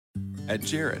At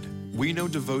Jared, we know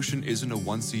devotion isn't a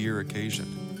once-a-year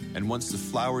occasion, and once the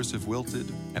flowers have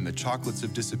wilted and the chocolates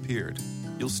have disappeared,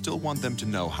 you'll still want them to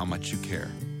know how much you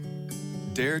care.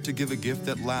 Dare to give a gift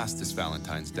that lasts this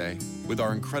Valentine's Day with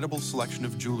our incredible selection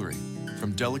of jewelry.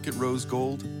 From delicate rose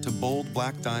gold to bold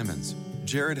black diamonds,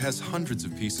 Jared has hundreds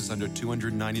of pieces under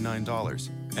 $299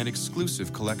 and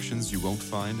exclusive collections you won't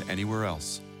find anywhere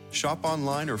else. Shop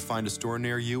online or find a store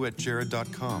near you at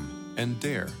jared.com and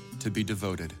dare to be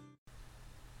devoted.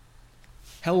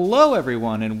 Hello,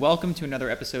 everyone, and welcome to another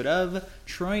episode of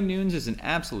Troy Nunes is an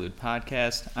Absolute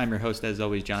Podcast. I'm your host, as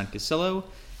always, John Casillo,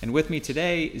 and with me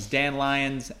today is Dan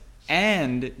Lyons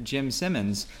and Jim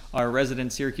Simmons, our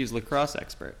resident Syracuse lacrosse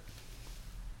expert.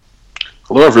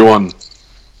 Hello, everyone.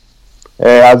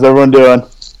 Hey, how's everyone doing?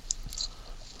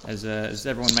 As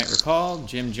everyone might recall,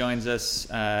 Jim joins us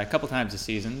a couple times this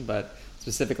season, but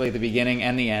specifically the beginning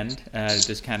and the end,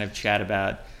 just kind of chat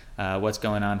about what's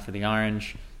going on for the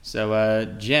Orange. So,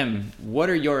 Jim, what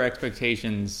are your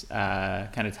expectations,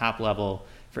 kind of top level,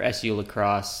 for SU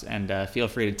lacrosse? And feel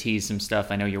free to tease some stuff.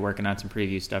 I know you're working on some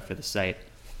preview stuff for the site.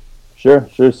 Sure.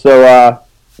 So,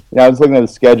 I was looking at the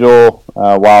schedule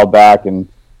a while back, and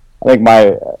I think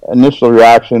my initial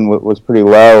reaction was pretty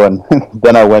low, and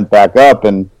then I went back up,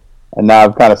 and now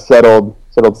I've kind of settled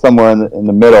somewhere in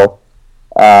the middle.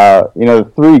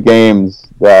 The three games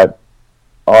that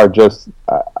are just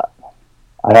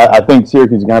I think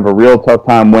Syracuse is going to have a real tough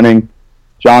time winning.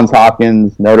 Johns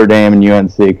Hopkins, Notre Dame, and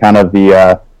UNC, kind of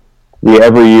the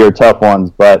every year tough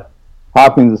ones. But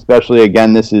Hopkins especially,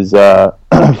 again, this is, for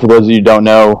those of you who don't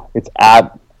know, it's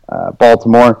at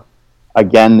Baltimore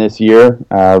again this year.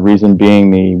 Reason being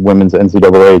the women's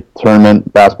NCAA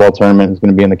tournament, basketball tournament, is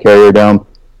going to be in the Carrier Dome.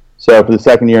 So for the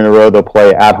second year in a row, they'll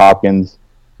play at Hopkins.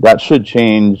 That should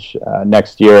change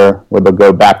next year, where they'll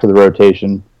go back to the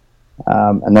rotation.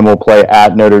 And then we'll play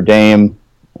at Notre Dame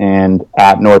and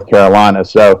at North Carolina.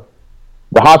 So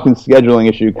the Hopkins scheduling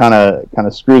issue kind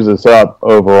of screws us up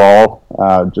overall,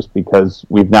 just because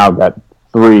we've now got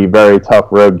three very tough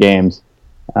road games.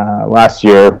 Last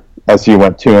year, SU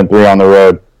went 2-3 on the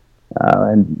road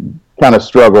and kind of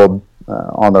struggled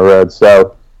on the road.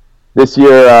 So this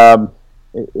year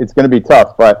it's going to be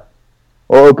tough, but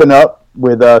we'll open up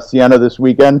with Siena this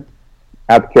weekend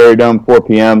at the Carrier Dome, 4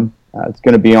 p.m. It's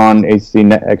going to be on ACC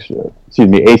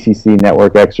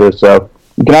Network Extra, so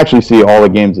you can actually see all the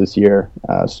games this year,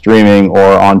 streaming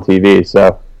or on TV. So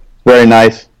it's very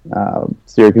nice.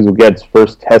 Syracuse will get its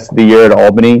first test of the year at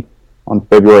Albany on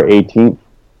February 18th.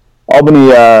 Albany,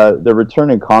 they're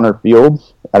returning Connor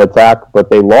Fields at attack, but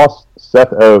they lost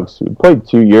Seth Oaks, who played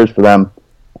 2 years for them.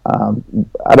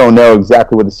 I don't know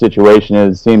exactly what the situation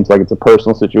is. It seems like it's a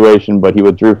personal situation, but he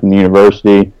withdrew from the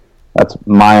university. That's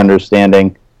my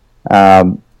understanding.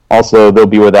 Also, they'll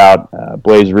be without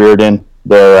Blaze Reardon,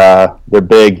 their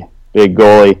big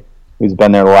goalie, who's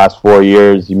been there the last 4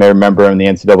 years. You may remember him in the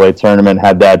NCAA tournament,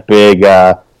 had that big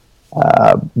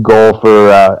goal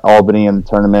for Albany in the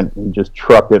tournament. He just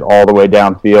trucked it all the way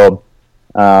downfield.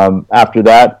 After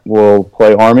that, we'll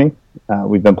play Army.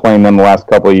 We've been playing them the last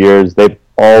couple of years. They've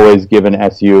always given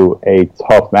SU a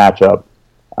tough matchup.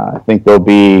 I think they'll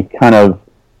be kind of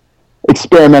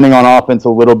experimenting on offense a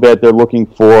little bit. They're looking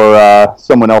for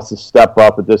someone else to step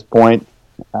up at this point.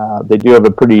 They do have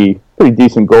a pretty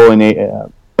decent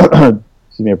goalie,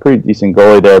 a pretty decent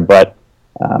goalie there, but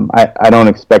I don't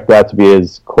expect that to be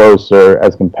as close or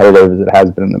as competitive as it has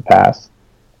been in the past.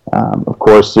 Of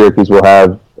course, Syracuse will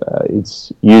have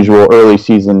its usual early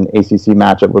season ACC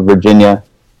matchup with Virginia.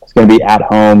 It's going to be at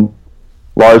home.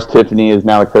 Lars Tiffany is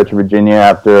now the coach of Virginia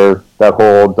after that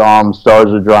whole Dom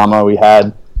Starzer drama we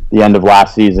had the end of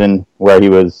last season, where he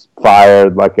was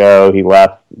fired, let go, he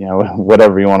left,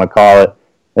 whatever you want to call it.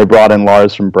 They brought in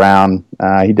Lars from Brown.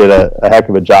 He did a heck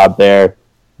of a job there.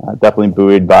 Definitely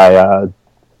buoyed by,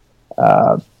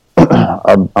 I'm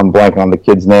blanking on the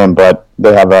kid's name, but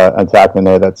they have an attackman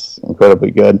there that's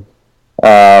incredibly good.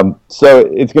 So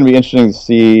it's going to be interesting to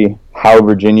see how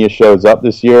Virginia shows up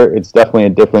this year. It's definitely a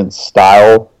different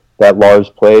style that Lars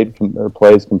plays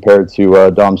compared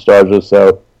to Dom Starzer.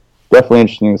 So definitely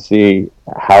interesting to see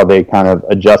how they kind of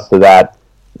adjust to that.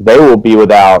 They will be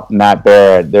without Matt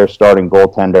Barrett, their starting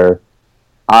goaltender.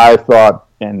 I thought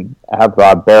and have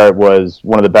thought Barrett was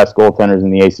one of the best goaltenders in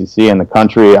the ACC in the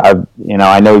country. I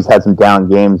know he's had some down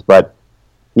games, but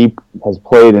he has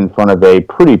played in front of a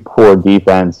pretty poor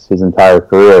defense his entire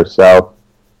career. So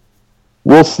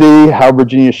we'll see how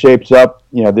Virginia shapes up,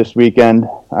 this weekend.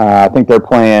 I think they're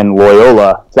playing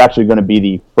Loyola. It's actually going to be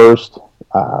the first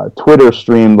Twitter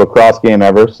streamed lacrosse game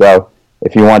ever. So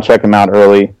if you want to check them out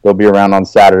early, they'll be around on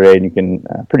Saturday, and you can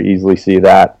pretty easily see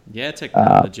that. Yeah,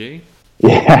 technology.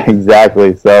 Yeah,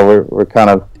 exactly. So we're kind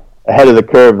of ahead of the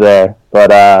curve there.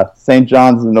 But St.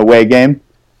 John's is an away game.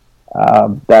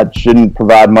 That shouldn't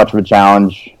provide much of a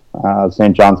challenge.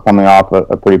 St. John's coming off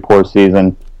a pretty poor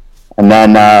season. And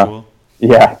then,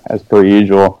 yeah, as per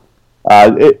usual.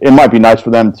 It might be nice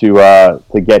for them to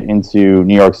get into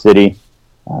New York City,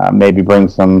 maybe bring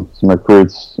some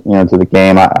recruits, to the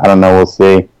game. I don't know, we'll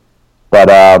see.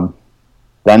 But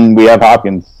then we have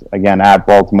Hopkins again at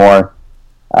Baltimore.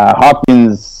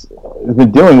 Hopkins has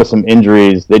been dealing with some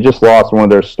injuries. They just lost one of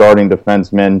their starting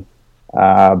defensemen.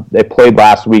 They played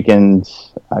last weekend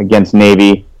against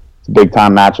Navy. It's a big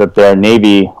time matchup there.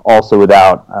 Navy also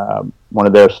without one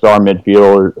of their star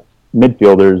midfielders,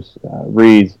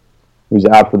 Rees, who's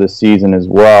out for the season as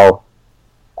well.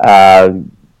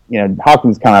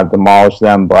 Hopkins kind of demolished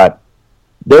them, but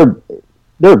their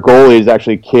goalie is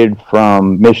actually a kid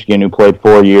from Michigan who played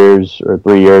 4 years or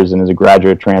 3 years and is a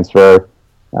graduate transfer.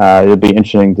 It'll be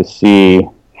interesting to see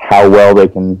how well they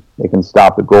can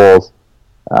stop the goals.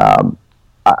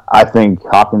 I think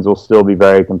Hopkins will still be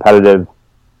very competitive.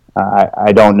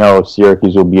 I don't know if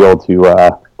Syracuse will be able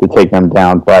to take them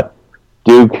down, but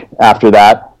Duke after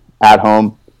that at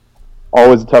home,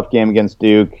 always a tough game against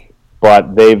Duke,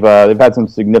 but they've had some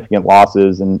significant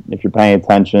losses, and if you're paying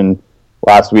attention,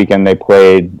 last weekend they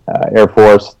played Air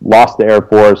Force, lost to Air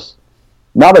Force.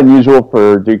 Not unusual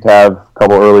for Duke to have a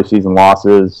couple early season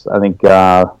losses. I think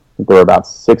they were about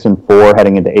 6-4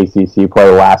 heading into ACC play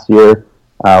last year.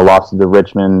 Lost to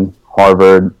Richmond,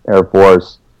 Harvard, Air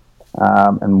Force,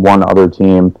 and one other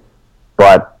team.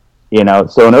 But,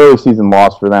 so an early season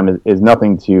loss for them is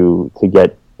nothing to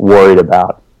get worried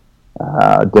about.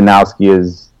 Danowski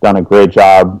has done a great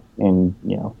job in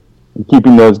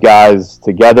keeping those guys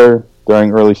together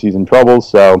during early season troubles.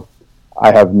 So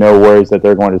I have no worries that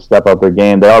they're going to step up their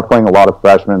game. They are playing a lot of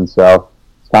freshmen, so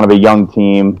it's kind of a young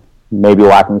team, maybe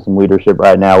lacking some leadership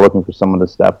right now, looking for someone to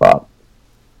step up.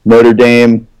 Notre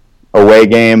Dame, away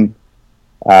game.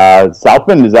 South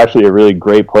Bend is actually a really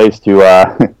great place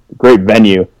to, great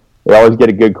venue. They always get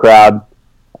a good crowd.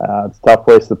 It's a tough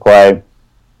place to play.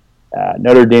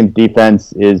 Notre Dame's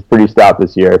defense is pretty stout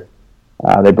this year.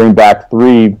 They bring back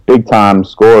 3 big-time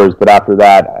scorers, but after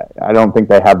that, I don't think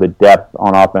they have the depth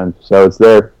on offense. So it's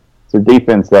their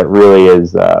defense that really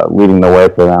is leading the way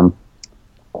for them.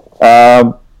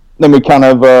 Then we kind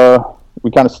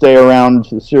of stay around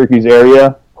the Syracuse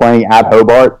area, playing at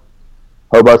Hobart.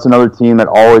 Hobart's another team that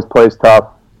always plays tough.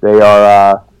 They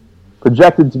are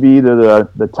projected to be either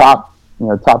the top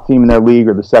team in their league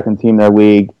or the second team in their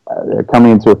league. They're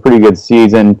coming into a pretty good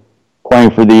season,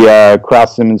 playing for the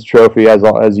Krause-Simmons Trophy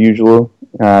as usual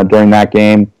during that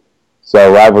game.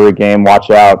 So rivalry game, watch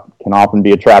out, can often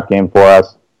be a trap game for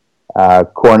us.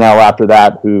 Cornell after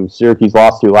that, who Syracuse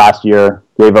lost to last year,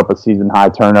 gave up a season-high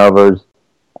turnovers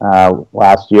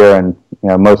last year, and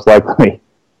most likely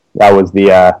that was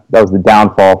the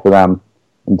downfall for them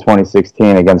in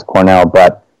 2016 against Cornell.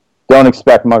 But don't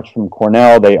expect much from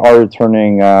Cornell. They are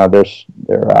returning their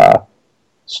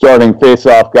starting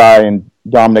face-off guy in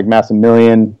Dominic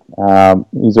Massimilian.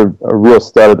 He's a real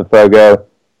stud at the Fogo.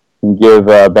 Can give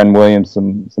Ben Williams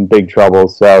some big trouble.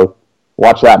 So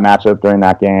watch that matchup during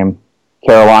that game.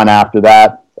 Carolina after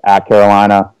that, at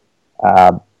Carolina.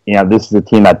 This is a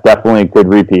team that definitely could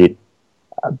repeat.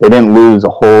 They didn't lose a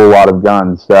whole lot of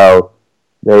guns, so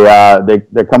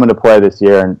they're coming to play this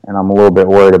year, and I'm a little bit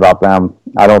worried about them.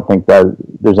 I don't think that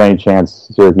there's any chance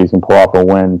Syracuse can pull off a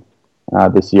win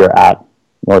this year at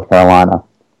North Carolina.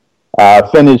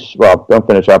 Don't finish up,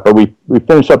 but we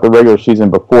finished up the regular season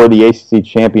before the ACC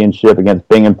championship against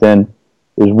Binghamton.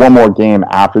 There's one more game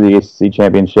after the ACC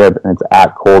championship, and it's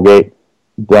at Colgate.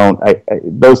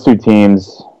 Those two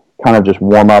teams kind of just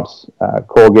warm-ups.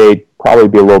 Colgate probably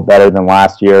be a little better than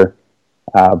last year,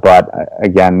 but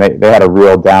again, they had a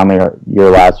real down year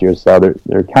last year, so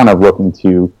they're kind of looking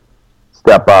to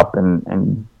step up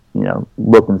and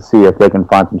look and see if they can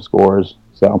find some scores.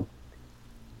 So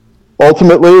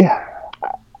ultimately,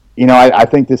 I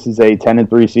think this is a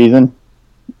 10-3 season.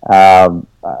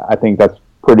 I think that's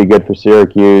pretty good for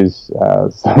Syracuse.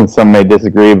 Some may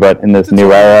disagree, but in this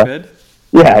new era, bid.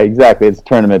 Yeah, exactly, it's a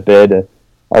tournament bid.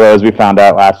 Although, as we found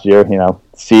out last year,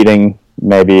 seeding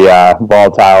may be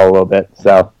volatile a little bit.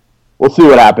 So we'll see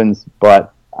what happens.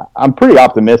 But I'm pretty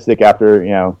optimistic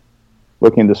after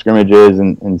looking at the scrimmages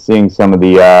and seeing some of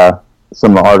the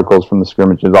articles from the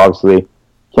scrimmages. Obviously,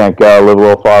 can't go, live a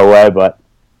little far away, but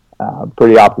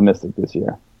pretty optimistic this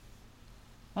year.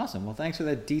 Awesome. Well, thanks for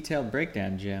that detailed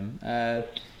breakdown, Jim.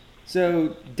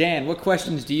 So, Dan, what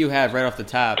questions do you have right off the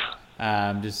top?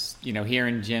 Just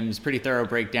hearing Jim's pretty thorough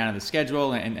breakdown of the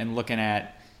schedule and looking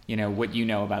at what you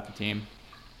know about the team.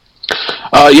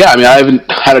 Yeah, I mean, I haven't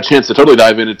had a chance to totally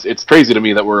dive in. It's crazy to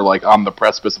me that we're like on the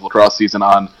precipice of lacrosse season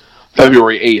on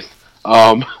February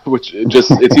 8th, which it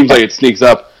seems like it sneaks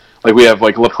up. Like we have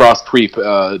like lacrosse creep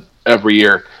every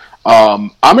year.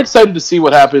 I'm excited to see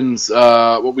what happens,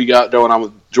 what we got going on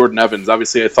with Jordan Evans.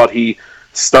 Obviously, I thought he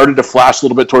started to flash a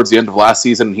little bit towards the end of last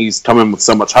season. He's come in with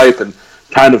so much hype and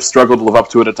kind of struggled to live up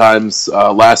to it at times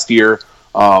last year.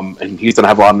 And he's going to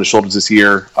have a lot on his shoulders this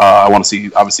year. I want to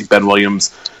see, obviously, Ben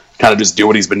Williams kind of just do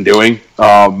what he's been doing.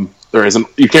 You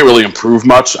can't really improve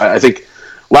much. I think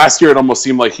last year it almost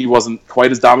seemed like he wasn't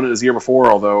quite as dominant as the year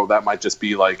before, although that might just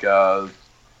be like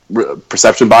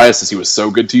perception bias, as he was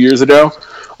so good 2 years ago.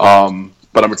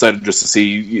 But I'm excited just to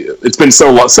see. It's been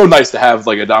so nice to have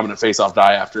like a dominant face-off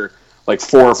guy after like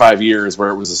 4 or 5 years where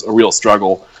it was a real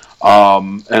struggle.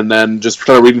 And then just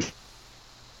kind of reading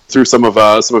through some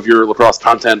of your lacrosse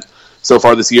content so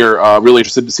far this year. Really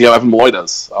interested to see how Evan Malloy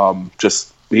does.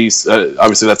 He's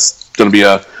obviously that's going to be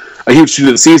a huge shoot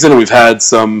of the season, and we've had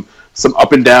some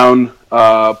up and down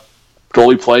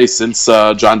goalie play since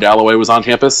John Dalloway was on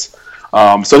campus. So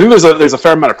I think there's a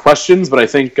fair amount of questions, but I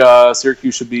think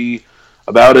Syracuse should be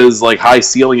about as like high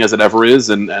ceiling as it ever is,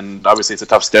 and obviously it's a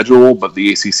tough schedule, but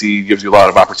the ACC gives you a lot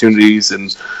of opportunities in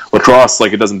lacrosse,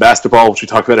 like it does in basketball, which we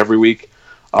talk about every week.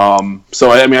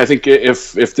 So I mean, I think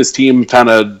if this team kind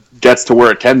of gets to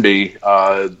where it can be,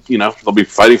 they'll be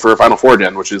fighting for a Final Four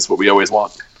again, which is what we always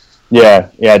want. Yeah,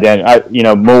 Dan.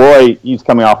 Malloy, he's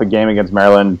coming off a game against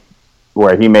Maryland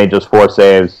where he made just 4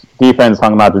 saves. Defense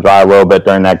hung him out to dry a little bit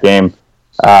during that game.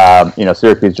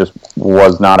 Syracuse just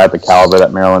was not at the caliber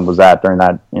that Maryland was at during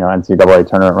that NCAA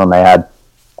tournament run they had.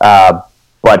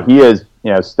 But he has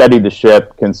steadied the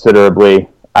ship considerably.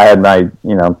 I had my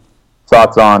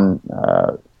thoughts on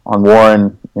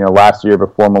Warren last year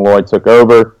before Malloy took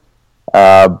over.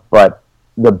 But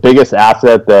the biggest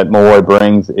asset that Malloy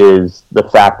brings is the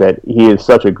fact that he is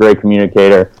such a great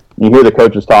communicator. You hear the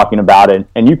coaches talking about it,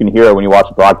 and you can hear it when you watch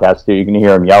the broadcast too. You can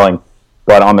hear him yelling.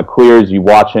 But on the clears, you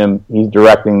watch him. He's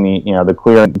directing the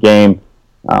clear game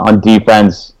on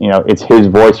defense. It's his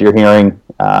voice you're hearing.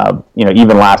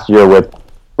 Even last year with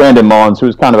Brandon Mullins, who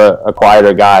was kind of a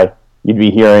quieter guy, you'd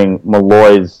be hearing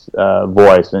Malloy's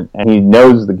voice, and he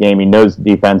knows the game. He knows the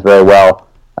defense very well.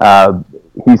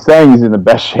 He's saying he's in the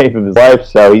best shape of his life,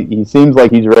 so he seems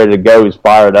like he's ready to go. He's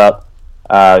fired up.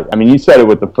 You said it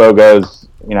with the Fogos.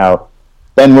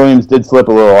 Ben Williams did slip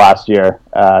a little last year.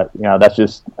 That's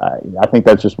just I think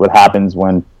that's just what happens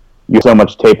when you have so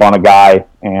much tape on a guy,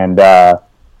 and that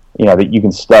you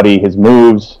can study his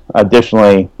moves.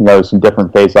 Additionally, some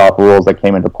different face-off rules that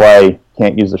came into play.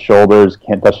 Can't use the shoulders.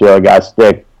 Can't touch the other guy's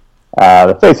stick.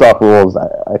 The face-off rules,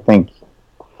 I think,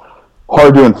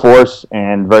 hard to enforce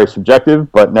and very subjective,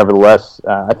 but nevertheless,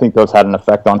 I think those had an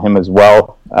effect on him as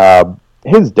well.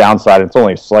 His downside, it's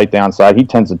only a slight downside. He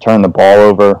tends to turn the ball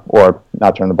over, or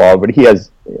not turn the ball over, but he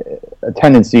has a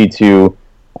tendency to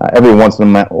every once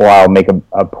in a while make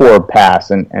a poor pass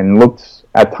and looked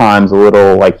at times a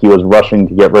little like he was rushing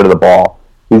to get rid of the ball.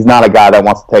 He's not a guy that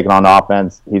wants to take it on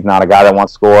offense. He's not a guy that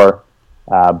wants to score,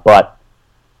 but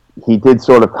he did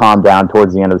sort of calm down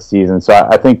towards the end of the season. So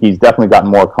I think he's definitely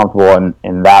gotten more comfortable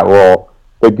in that role.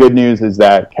 The good news is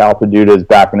that Cal Paduta is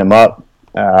backing him up.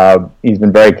 He's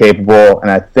been very capable, and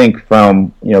I think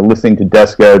from listening to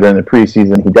Desko during the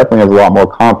preseason, he definitely has a lot more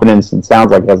confidence, and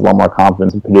sounds like he has a lot more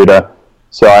confidence in Paduta.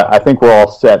 So I think we're all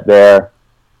set there.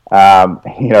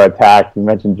 Attack, you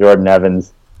mentioned Jordan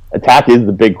Evans. Attack is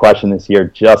the big question this year,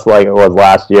 just like it was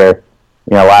last year.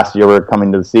 Last year we were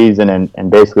coming to the season,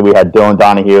 and basically we had Dylan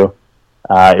Donahue.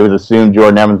 It was assumed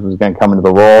Jordan Evans was going to come into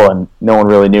the role, and no one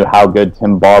really knew how good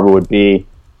Tim Barber would be.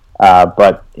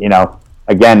 But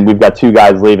again, we've got 2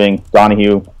 guys leaving,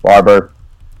 Donahue, Barber,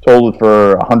 totaled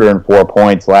for 104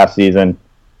 points last season.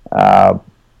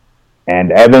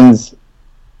 And Evans,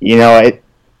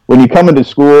 when you come into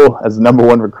school as the number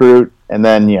 1 recruit, and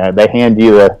then they hand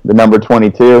you the number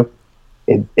 22,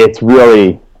 it's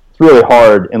really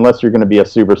hard, unless you're going to be a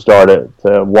superstar,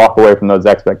 to walk away from those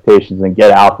expectations and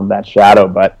get out from that shadow.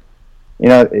 But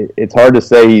it's hard to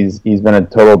say he's been a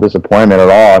total disappointment at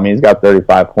all. I mean, he's got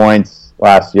 35 points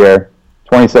last year,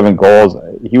 27 goals.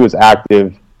 He was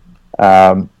active.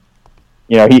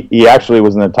 He actually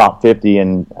was in the top 50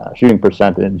 in shooting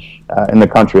percentage in the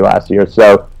country last year.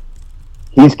 So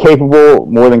he's capable,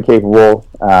 more than capable.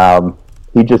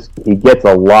 He gets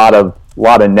a lot of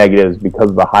negatives because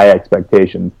of the high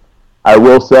expectations. I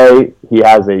will say he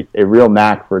has a real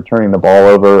knack for turning the ball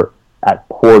over at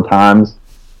poor times.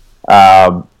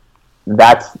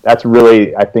 That's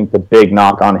really, I think, the big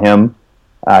knock on him.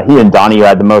 He and Donahue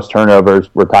had the most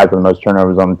turnovers, were tied for the most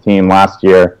turnovers on the team last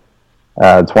year,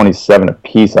 27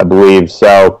 apiece, I believe.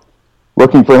 So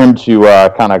looking for him to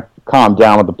kind of calm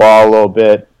down with the ball a little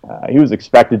bit. He was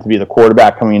expected to be the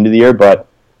quarterback coming into the year, but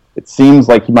it seems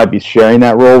like he might be sharing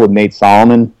that role with Nate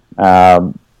Solomon,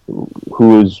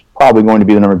 who is probably going to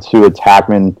be the number 2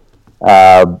 attackman.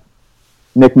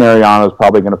 Nick Mariano is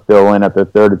probably going to fill in at the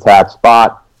third attack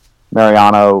spot.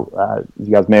 Mariano, as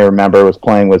you guys may remember, was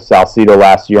playing with Salcedo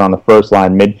last year on the first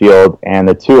line midfield, and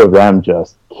the two of them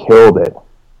just killed it.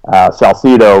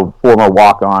 Salcedo, former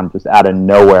walk-on, just out of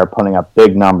nowhere, putting up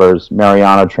big numbers.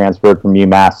 Mariano transferred from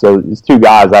UMass, so these two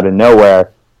guys out of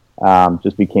nowhere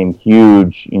just became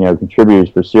huge, contributors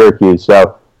for Syracuse.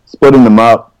 So splitting them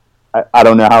up, I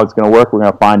don't know how it's going to work. We're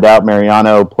going to find out.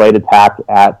 Mariano played attack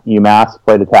at UMass,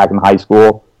 played attack in high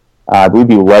school. I believe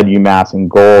he led UMass in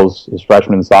goals his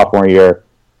freshman and sophomore year.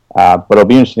 But it'll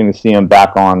be interesting to see him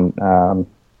back on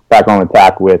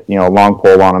attack with a long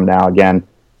pole on him now again.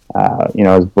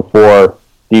 As before,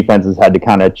 defenses had to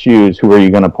kind of choose who are you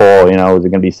going to pull. Was it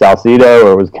going to be Salcedo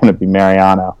or was it going to be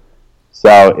Mariano?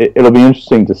 So it'll be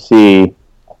interesting to see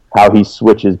how he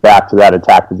switches back to that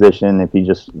attack position, if he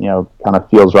just kind of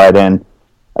feels right in.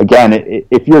 Again,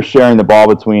 if you're sharing the ball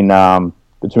between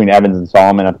Evans and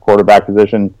Solomon at the quarterback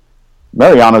position,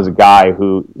 Mariano's a guy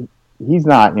who he's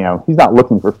not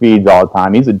looking for feeds all the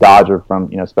time. He's a dodger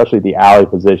from especially the alley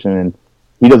position, and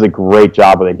he does a great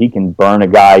job with it. He can burn a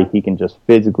guy. He can just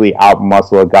physically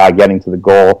out-muscle a guy getting to the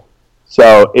goal.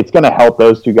 So it's going to help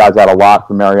those two guys out a lot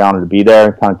for Mariano to be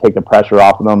there, kind of take the pressure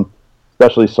off of them,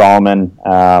 especially Solomon,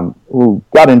 who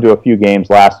got into a few games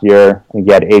last year. I think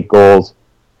he had 8 goals,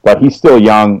 but he's still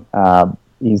young.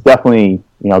 He's definitely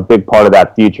a big part of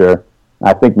that future.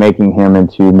 I think making him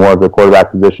into more of a quarterback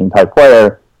position type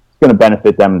player is going to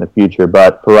benefit them in the future.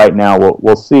 But for right now,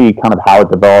 we'll see kind of how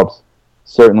it develops.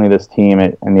 Certainly this team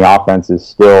and the offense is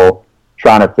still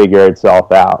trying to figure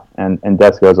itself out, and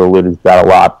Desko has alluded to that a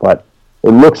lot. But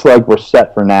it looks like we're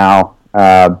set for now.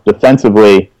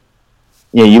 Defensively,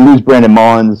 you lose Brandon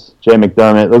Mullins, Jay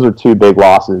McDermott. Those are 2 big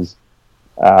losses.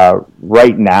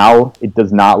 Right now, it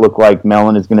does not look like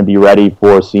Mellon is going to be ready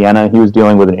for Siena. He was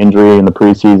dealing with an injury in the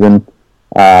preseason.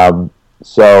 I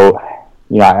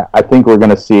think we're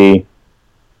going to see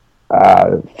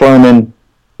Furman.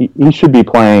 He should be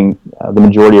playing the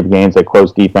majority of games at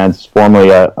close defense, formerly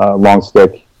a long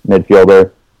stick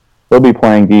midfielder. He'll be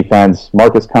playing defense.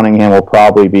 Marcus Cunningham will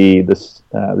probably be the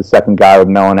second guy with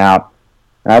Mellon out.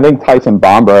 And I think Tyson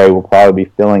Bomberry will probably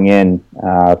be filling in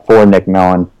for Nick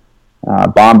Mellon.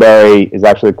 Bomberry is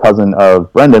actually a cousin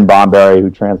of Brendan Bomberry, who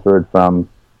transferred from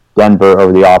Denver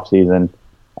over the offseason.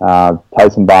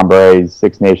 Tyson Bomberry is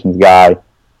Six Nations guy,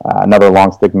 another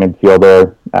long stick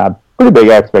midfielder. Pretty big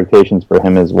expectations for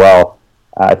him as well.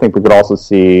 I think we could also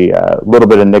see a little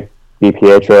bit of Nick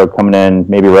DiPietro coming in,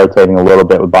 maybe rotating a little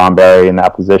bit with Bomberry in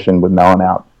that position with Mellon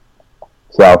out.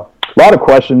 So a lot of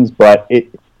questions, but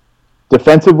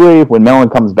defensively, when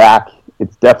Mellon comes back,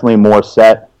 it's definitely more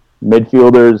set.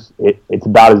 Midfielders, it's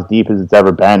about as deep as it's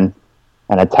ever been.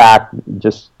 And attack,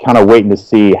 just kind of waiting to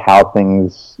see how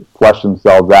things flesh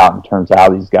themselves out in terms of how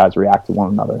these guys react to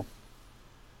one another.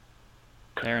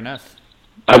 Fair enough.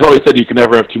 I've always said you can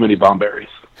never have too many Bomberries.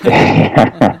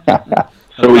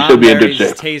 So we should be in good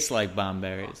shape. Taste like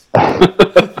Bomberries.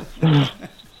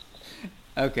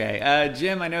 Okay,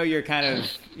 Jim, I know you're kind of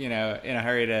in a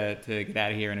hurry to get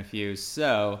out of here in a few.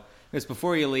 So, just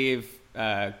before you leave,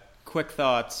 quick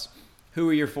thoughts. Who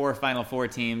are your 4 Final Four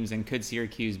teams, and could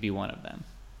Syracuse be one of them?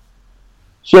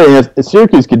 Sure,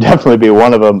 Syracuse could definitely be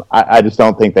one of them. I just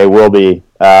don't think they will be.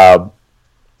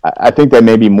 I think they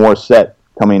may be more set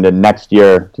coming to next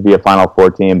year to be a Final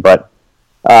Four team, but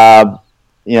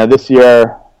this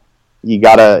year you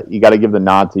gotta give the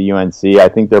nod to UNC. I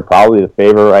think they're probably the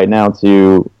favorite right now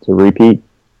to repeat.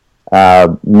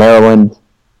 Maryland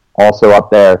also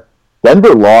up there.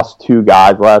 Denver lost 2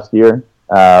 guys last year,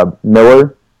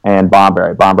 Miller and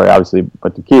Bomberry. Bomberry obviously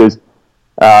put the Qs.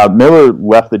 Miller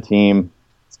left the team.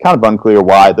 It's kind of unclear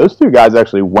why. Those 2 guys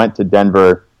actually went to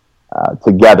Denver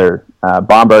together.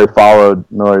 Bomberry followed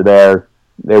Miller there.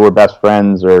 They were best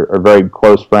friends or very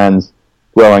close friends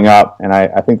growing up, and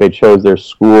I think they chose their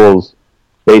schools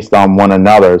based on one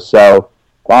another. So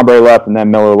Bomberry left and then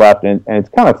Miller left, and it's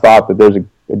kind of thought that there's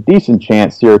a decent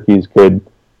chance Syracuse could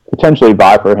potentially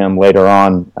vie for him later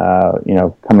on,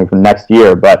 coming from next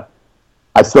year. But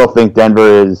I still think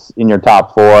Denver is in your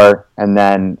top 4, and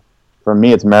then for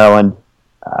me it's Maryland.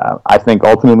 I think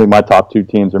ultimately my top 2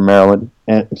 teams are Maryland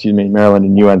and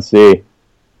UNC.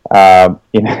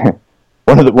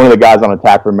 One of the guys on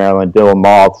attack for Maryland, Dylan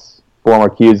Maltz, former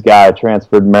Q's guy,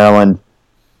 transferred to Maryland.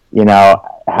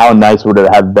 how nice would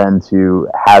it have been to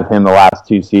have him the last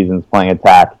 2 seasons playing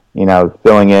attack,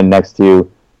 filling in next to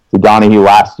Donahue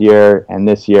last year, and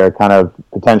this year kind of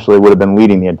potentially would have been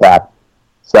leading the attack.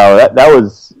 So that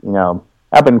was,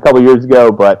 happened a couple years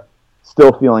ago, but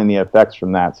still feeling the effects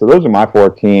from that. So those are my 4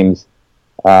 teams.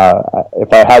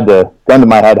 If I had to, gun to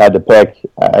my head, had to pick,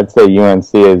 I'd say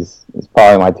UNC is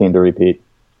probably my team to repeat.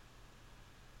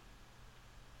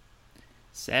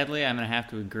 Sadly, I'm going to have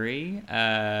to agree,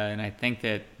 and I think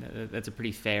that's a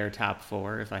pretty fair top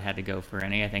 4 if I had to go for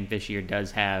any. I think this year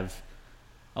does have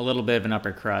a little bit of an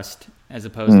upper crust as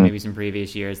opposed to maybe some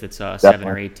previous years that saw 7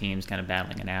 or 8 teams kind of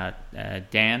battling it out.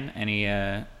 Dan, any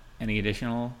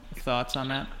additional thoughts on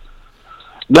that?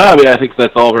 No, I think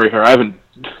that's all very fair. I haven't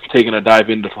taken a dive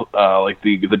into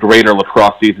the greater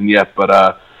lacrosse season yet, but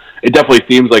it definitely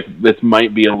seems like this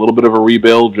might be a little bit of a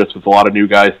rebuild, just with a lot of new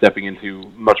guys stepping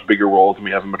into much bigger roles than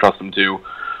we have them accustomed to.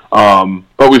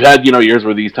 But we've had years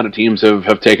where these kind of teams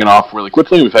have taken off really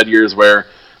quickly. We've had years where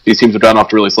these teams have gotten off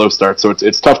to really slow starts, so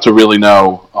it's tough to really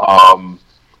know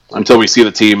until we see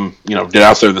the team get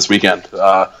out there this weekend.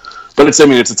 But it's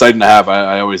exciting to have.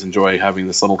 I always enjoy having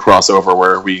this little crossover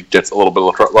where we get a little bit of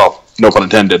lacrosse, well, no pun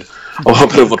intended, a little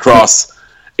bit of lacrosse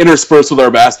interspersed with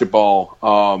our basketball.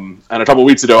 And a couple of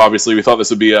weeks ago, obviously, we thought this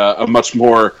would be a much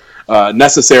more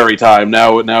necessary time.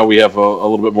 Now we have a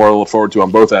little bit more to look forward to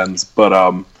on both ends, but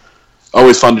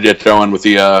always fun to get going with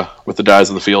the guys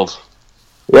in the field.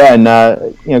 Yeah,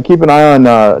 and keep an eye on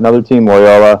another team,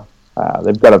 Loyola.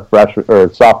 They've got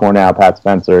a sophomore now, Pat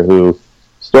Spencer, who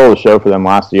stole the show for them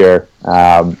last year.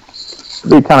 It'd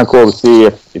be kind of cool to see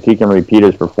if he can repeat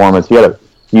his performance. He had a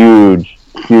huge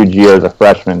year as a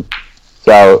freshman.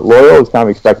 So Loyola is kind of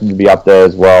expected to be up there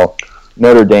as well.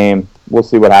 Notre Dame, we'll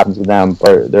see what happens with them,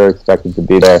 but they're expected to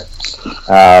be there.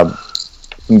 Some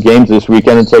games this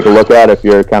weekend to take a look at if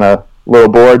you're kind of a little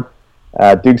bored.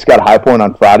 Duke's got High Point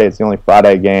on Friday. It's the only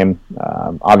Friday game.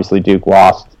 Obviously, Duke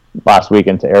lost last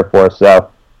weekend to Air Force, so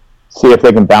see if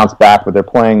they can bounce back. But they're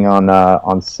playing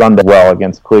on Sunday well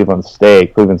against Cleveland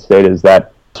State. Cleveland State is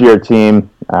that tier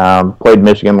team. Played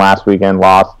Michigan last weekend,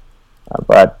 lost.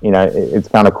 But it's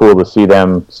kind of cool to see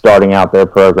them starting out their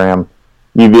program.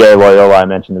 UVA Loyola, I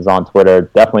mentioned, is on Twitter.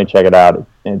 Definitely check it out.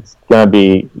 It's gonna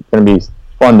be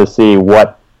fun to see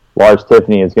what Lars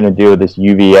Tiffany is going to do with this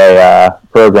UVA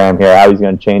program here, how he's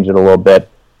going to change it a little bit.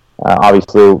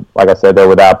 Obviously, like I said, they're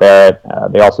without Barrett.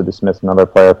 They also dismissed another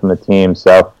player from the team,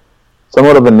 so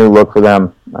somewhat of a new look for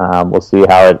them. We'll see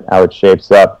how it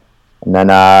shapes up. And then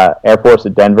Air Force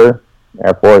at Denver.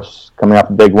 Air Force coming off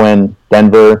a big win.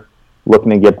 Denver looking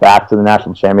to get back to the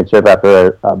national championship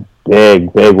after a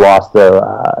big loss to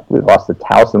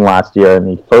Towson last year in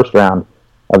the first round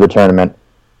of the tournament.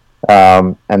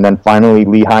 And then finally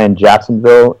Lehigh and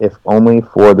Jacksonville, if only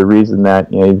for the reason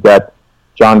that you've got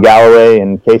John Galloway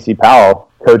and Casey Powell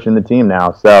coaching the team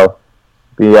now. So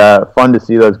it'll be fun to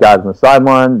see those guys on the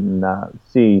sideline and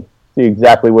see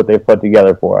exactly what they've put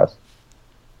together for us.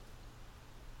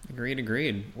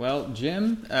 Agreed. Well,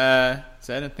 Jim, so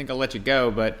I don't think I'll let you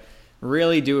go, but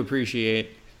really do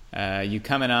appreciate you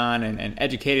coming on and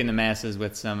educating the masses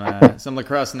with some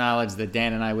lacrosse knowledge that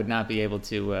Dan and I would not be able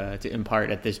to impart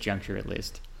at this juncture, at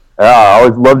least. I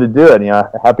always love to do it.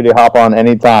 Happy to hop on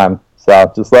anytime.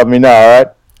 So just let me know. All right.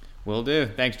 Will do.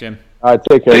 Thanks, Jim. All right.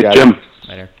 Take care, guys. Jim.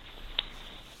 Later.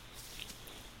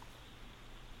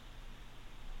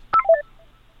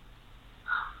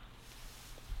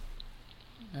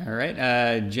 All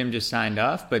right. Jim just signed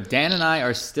off, but Dan and I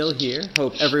are still here.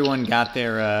 Hope everyone got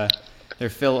their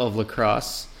fill of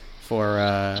lacrosse for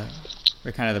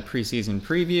kind of the preseason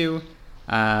preview.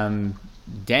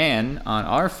 Dan, on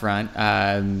our front,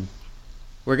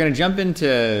 we're going to jump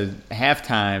into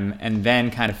halftime and then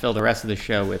kind of fill the rest of the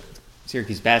show with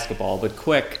Syracuse basketball. But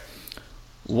quick,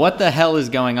 what the hell is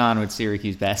going on with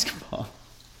Syracuse basketball?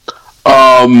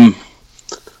 I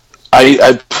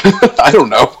don't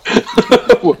know.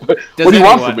 What do you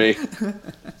want from me?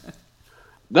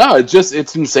 No,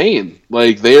 it's insane.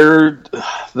 Like it's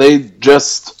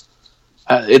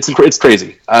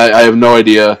crazy. I have no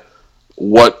idea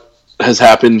what has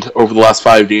happened over the last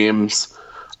 5 games.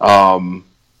 Not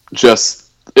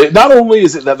only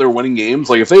is it that they're winning games,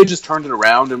 like if they had just turned it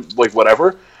around and like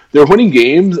whatever, they're winning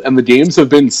games, and the games have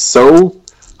been so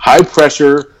high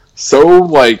pressure, so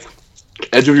like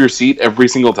edge of your seat every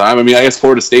single time. I mean, I guess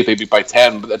Florida State they beat by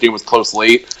 10, but that game was close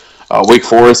late. Wake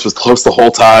Forest was close the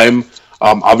whole time.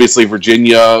 Obviously,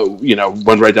 Virginia,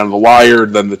 went right down to the wire.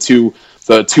 Then the two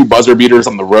buzzer beaters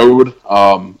on the road.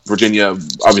 Virginia,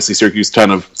 obviously, Syracuse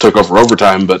kind of took over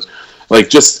overtime, but like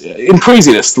just in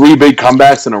craziness, 3 big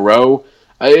comebacks in a row.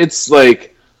 It's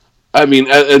like I mean,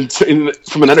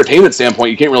 from an entertainment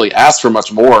standpoint, you can't really ask for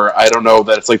much more. I don't know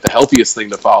that it's like the healthiest thing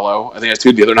to follow. I think I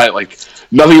tweeted the other night, like,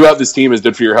 nothing about this team is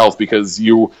good for your health because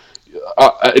you,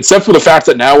 except for the fact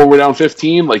that now when we're down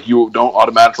 15, like, you don't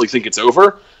automatically think it's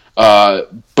over.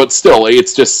 But still,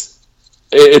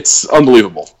 it's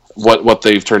unbelievable what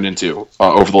they've turned into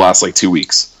over the last, like, 2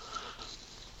 weeks.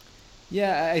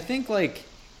 Yeah, I think, like,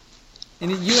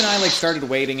 and you and I, like, started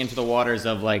wading into the waters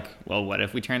of, like, well, what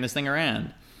if we turn this thing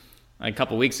around? Like, a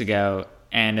couple weeks ago,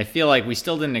 and I feel like we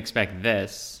still didn't expect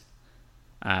this,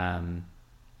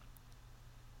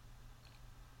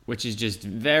 which is just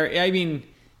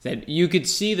that you could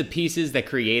see the pieces that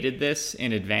created this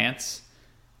in advance,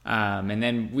 and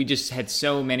then we just had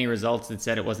so many results that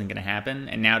said it wasn't going to happen,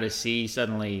 and now to see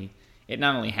suddenly it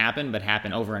not only happened, but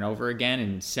happen over and over again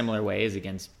in similar ways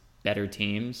against better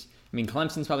teams. I mean,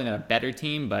 Clemson's probably not a better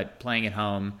team, but playing at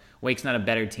home. Wake's not a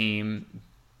better team,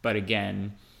 but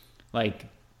again, like,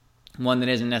 one that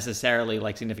isn't necessarily,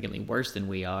 like, significantly worse than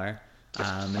we are.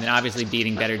 And then obviously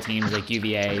beating better teams like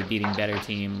UVA, beating better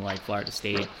team like Florida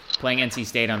State, playing NC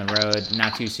State on the road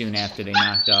not too soon after they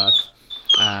knocked off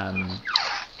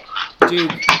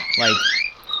Duke. Like,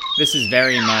 this is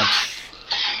very much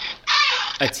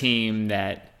a team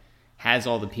that has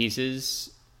all the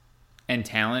pieces and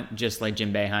talent, just like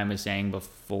Jim Boeheim was saying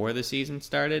before the season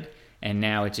started. And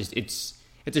now it's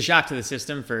a shock to the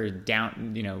system for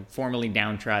formerly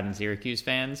downtrodden Syracuse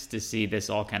fans to see this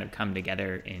all kind of come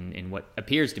together in what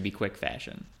appears to be quick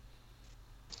fashion.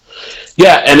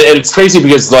 Yeah, and it's crazy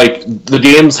because, like, the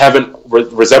games haven't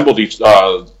resembled each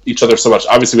other so much.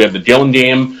 Obviously, we have the Dillon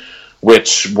game,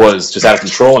 which was just out of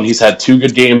control, and he's had 2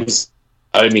 good games.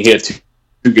 I mean, he had two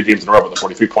good games in a row, but the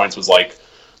 43 points was, like,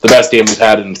 the best game we've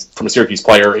had from a Syracuse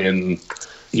player in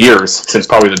years, since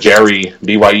probably the Jerry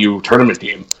BYU tournament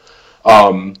game.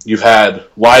 You've had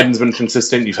Leiden's been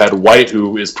consistent. You've had White,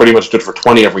 who is pretty much good for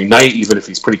 20 every night, even if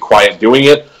he's pretty quiet doing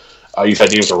it. You've had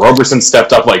games where Roberson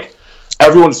stepped up. Like,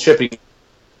 everyone's chipping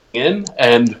in,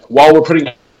 and while we're putting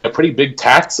a pretty big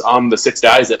tax on the 6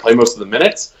 guys that play most of the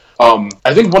minutes,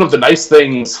 I think one of the nice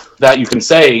things that you can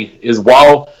say is,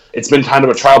 while it's been kind of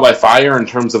a trial by fire in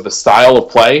terms of the style of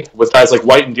play with guys like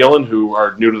White and Dillon, who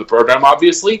are new to the program,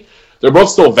 obviously, they're both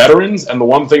still veterans, and the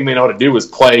one thing they know how to do is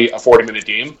play a 40-minute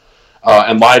game.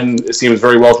 And Leiden seems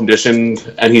very well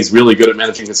conditioned, and he's really good at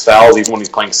managing his fouls, even when he's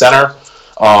playing center.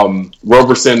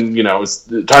 Roberson, is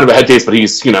kind of a head case, but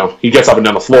he's, he gets up and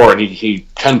down the floor, and he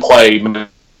can play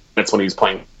minutes when he's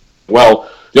playing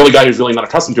well. The only guy who's really not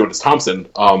accustomed to it is Thompson.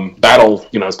 Battle,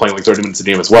 is playing like 30 minutes a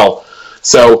game as well.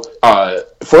 So,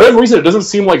 for whatever reason, it doesn't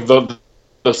seem like the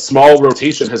small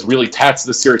rotation has really taxed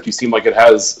the Syracuse team like it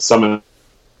has some in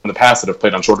the past that have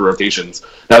played on shorter rotations.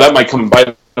 Now, that might come and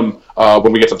bite them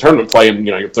when we get to tournament play, and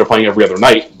they're playing every other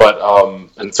night. But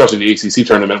and especially the ACC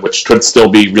tournament, which could still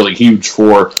be really huge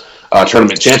for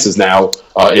tournament chances now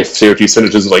if Syracuse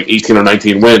finishes with like 18 or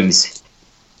 19 wins.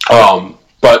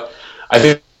 But I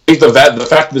think the fact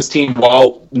that this team,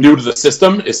 while new to the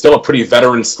system, is still a pretty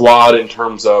veteran squad in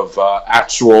terms of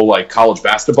actual like college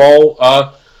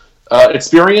basketball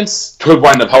experience could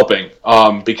wind up helping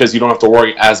because you don't have to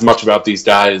worry as much about these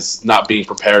guys not being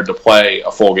prepared to play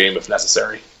a full game if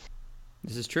necessary.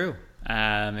 This is true.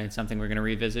 And it's something we're going to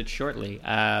revisit shortly.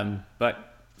 But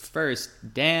first,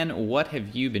 Dan, what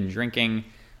have you been drinking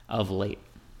of late?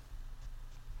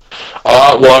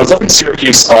 Well, I was up in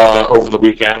Syracuse over the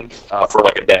weekend for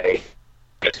like a day.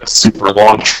 It's a super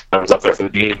long trip. I was up there for the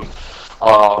game.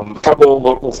 A couple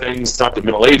local things, not the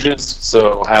Middle Ages,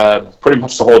 so had pretty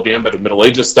much the whole gambit of Middle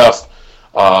Ages stuff.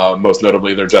 Most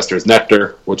notably their Jester's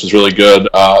Nectar, which is really good.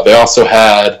 They also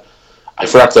had, I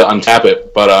forgot to untap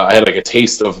it, but I had like a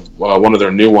taste of one of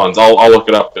their new ones. I'll look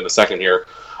it up in a second here.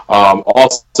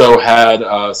 Also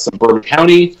had some Bourbon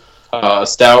County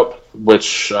stout,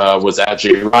 which was at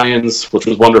J. Ryan's, which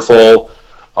was wonderful.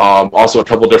 Also a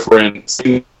couple different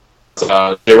singles.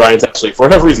 J. Ryan's actually, for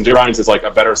whatever reason, J. Ryan's is like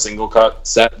a better single cut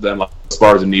set than like as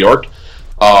far as in New York,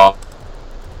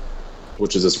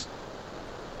 which is this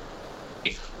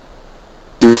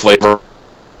flavor.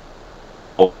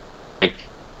 Or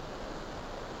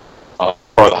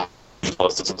the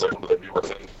systems like one of the New York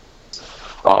things.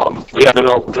 Yeah,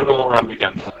 no around the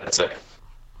weekend, I'd say.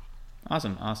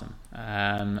 Awesome.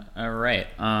 All right,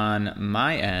 on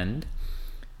my end,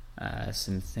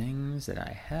 some things that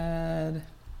I had.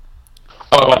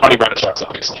 Oh, well, Honey Brown Chucks,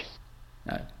 obviously.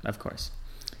 Of course.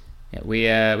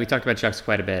 Yeah, we talked about Chucks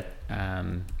quite a bit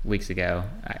weeks ago.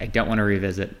 I don't want to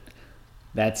revisit.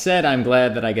 That said, I'm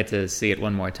glad that I get to see it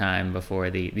one more time before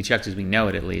the Chucks as we know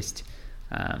it, at least,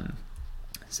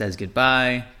 says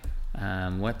goodbye.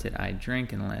 What did I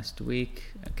drink in the last week?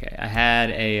 Okay, I had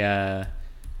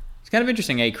it's kind of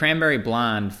interesting, a cranberry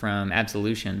blonde from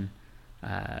Absolution.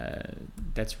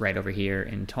 That's right over here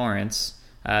in Torrance.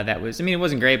 That was, it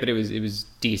wasn't great, but it was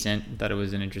decent. Thought it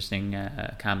was an interesting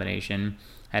combination.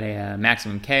 Had a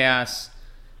Maximum Chaos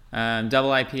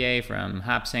double IPA from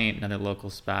Hop Saint, another local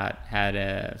spot.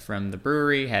 Had from the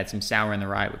brewery, had some Sour in the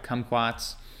Rye with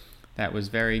kumquats. That was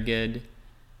very good.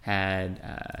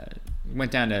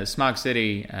 Went down to Smog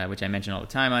City, which I mention all the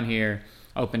time on here.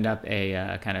 Opened up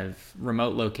a kind of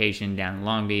remote location down in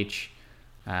Long Beach.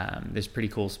 This pretty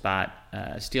cool spot,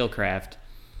 Steelcraft.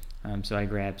 So I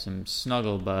grabbed some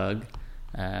Snugglebug,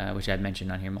 which I've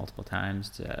mentioned on here multiple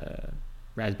times.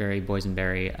 Raspberry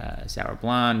boysenberry sour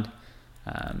blonde.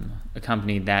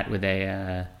 Accompanied that with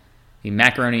a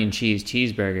macaroni and cheese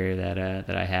cheeseburger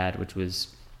that I had, which was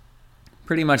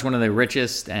pretty much one of the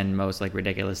richest and most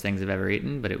ridiculous things I've ever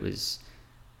eaten, but it was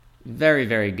very,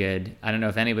 very good. I don't know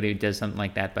if anybody does something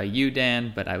like that by you,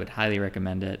 Dan, but I would highly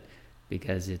recommend it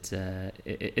because it's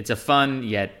a fun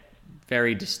yet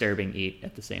very disturbing eat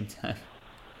at the same time.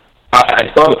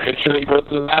 I saw the picture that you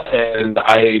posted of that, and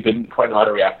I didn't quite know how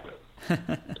to react to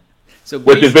it.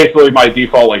 Which is basically my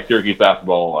default Syracuse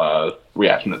basketball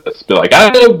reaction to this. Be like, I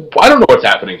don't know what's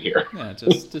happening here. Yeah,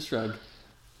 just shrug.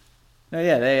 No,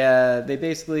 yeah, they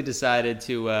basically decided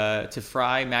to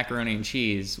fry macaroni and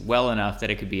cheese well enough that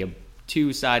it could be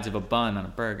two sides of a bun on a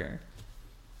burger.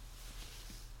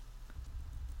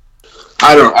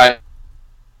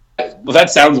 Well, that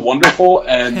sounds wonderful,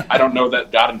 and I don't know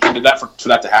that God intended that for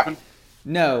that to happen.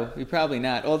 No, probably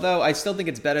not. Although I still think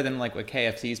it's better than what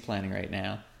KFC's planning right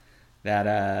now.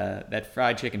 That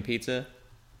fried chicken pizza.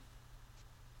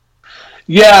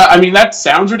 Yeah, that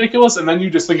sounds ridiculous, and then you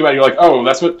just think about it, you're like, oh,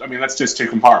 that's just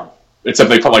chicken parm. Except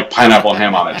they put pineapple and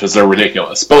ham on it because they're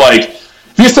ridiculous. But if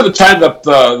you just took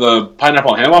the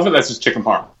pineapple and ham off it, that's just chicken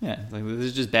parm. Yeah, this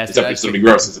is just bad. Except it's gonna be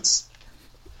gross.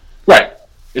 Right.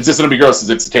 It's just gonna be gross as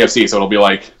it's KFC, so it'll be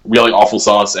really awful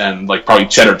sauce and probably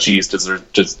cheddar cheese because they're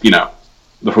just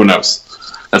who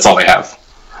knows. That's all they have.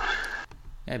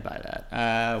 I'd buy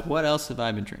that. What else have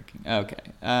I been drinking? Okay.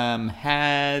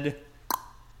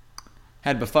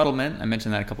 Had Befuddlement. I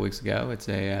mentioned that a couple weeks ago. It's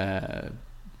a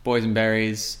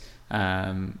boysenberries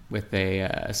with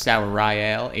a sour rye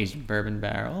ale, aged bourbon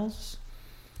barrels.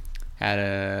 Had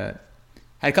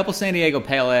a couple San Diego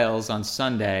Pale Ales on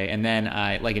Sunday, and then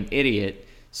I, like an idiot,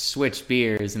 switched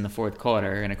beers in the fourth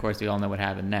quarter, and of course we all know what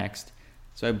happened next.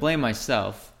 So I blame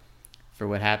myself for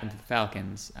what happened to the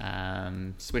Falcons.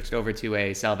 Switched over to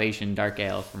a Salvation Dark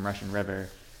Ale from Russian River,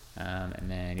 and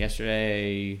then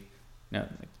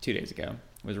 2 days ago,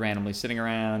 was randomly sitting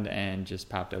around and just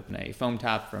popped open a foam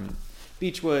top from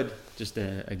Beechwood, just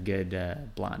a good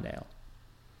blonde ale.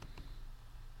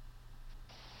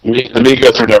 The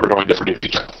Migos are never going to forgive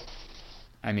each other.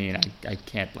 I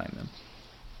can't blame them.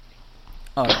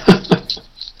 Okay.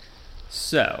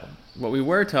 So, what we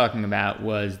were talking about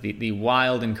was the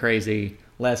wild and crazy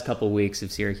last couple of weeks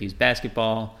of Syracuse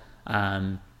basketball.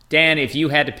 Dan, if you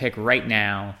had to pick right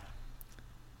now,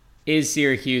 is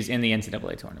Syracuse in the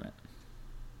NCAA tournament?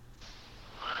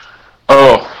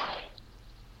 Oh,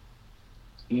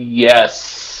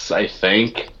 yes, I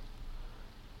think.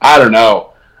 I don't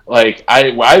know. I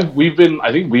think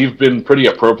we've been pretty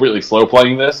appropriately slow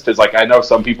playing this because I know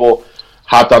some people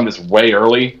hopped on this way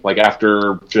early,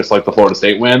 after just the Florida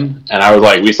State win, and I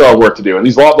was we still have work to do, and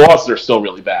the losses are still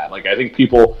really bad. I think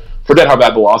people forget how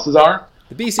bad the losses are.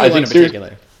 The BC one in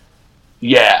particular.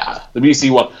 Yeah, the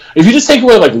BC one. If you just take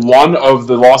away one of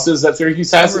the losses that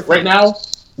Syracuse has right now,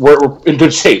 we're in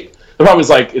good shape. The problem is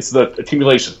it's the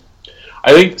accumulation.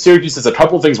 I think Syracuse has a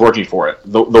couple of things working for it.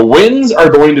 The wins are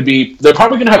going to be, they're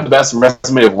probably going to have the best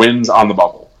resume of wins on the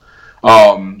bubble.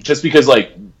 Just because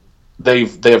they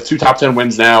have 2 top 10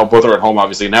 wins now, both are at home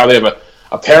obviously. Now they have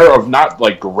a pair of not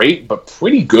great but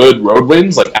pretty good road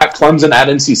wins at Clemson, at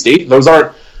NC State. Those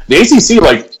aren't the ACC.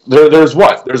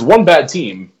 There's one bad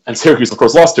team, and Syracuse of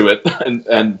course lost to it, and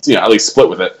at least split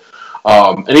with it.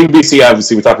 And even BC,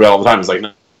 obviously we talk about it all the time, is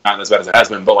not as bad as it has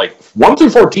been, but 1 through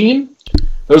 14,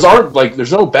 those aren't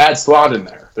there's no bad squad in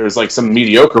there. There's some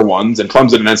mediocre ones, and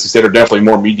Clemson and NC State are definitely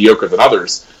more mediocre than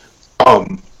others. But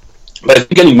I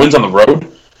think getting wins on the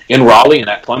road in Raleigh and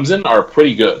at Clemson are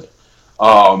pretty good.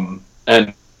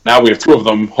 And now we have 2 of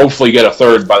them. Hopefully get a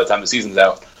third by the time the season's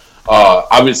out.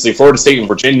 Obviously, Florida State and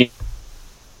Virginia,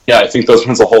 I think those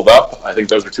ones will hold up. I think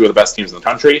those are 2 of the best teams in the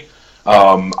country.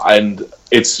 And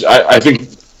I think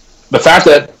the fact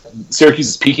that Syracuse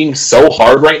is peaking so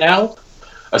hard right now,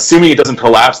 assuming it doesn't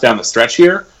collapse down the stretch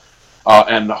here,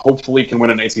 and hopefully can win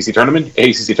an ACC tournament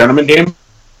game,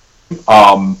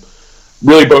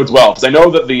 really bodes well, because I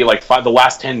know that the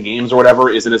last 10 games or whatever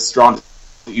isn't as strong as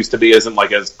it used to be, isn't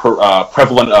like as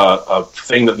prevalent a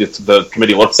thing that the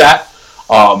committee looks at.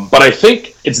 But I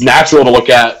think it's natural to look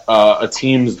at a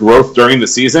team's growth during the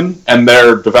season and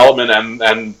their development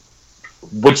and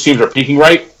which teams are peaking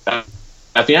right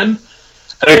at the end.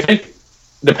 And I think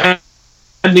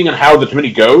depending on how the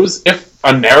committee goes, if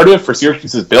a narrative for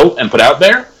Syracuse is built and put out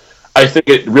there, I think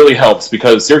it really helps,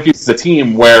 because Syracuse is a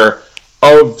team where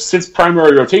of 6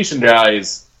 primary rotation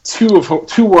guys, 2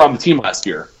 were on the team last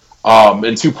year,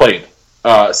 and 2 played.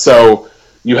 So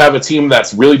you have a team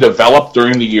that's really developed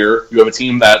during the year. You have a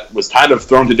team that was kind of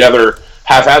thrown together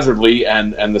haphazardly,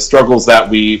 and the struggles that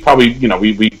we probably,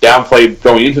 we downplayed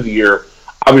going into the year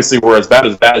obviously were as bad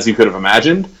as you could have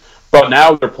imagined. But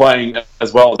now they're playing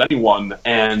as well as anyone,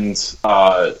 and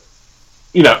I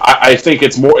think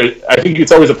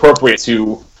it's always appropriate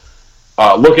to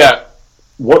look at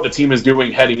what the team is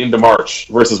doing heading into March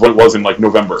versus what it was in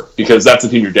November, because that's the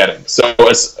team you're getting. So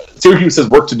as Syracuse has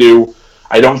work to do.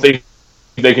 I don't think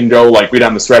they can go right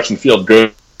down the stretch and feel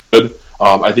good.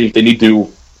 I think they need to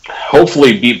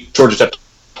hopefully beat Georgia Tech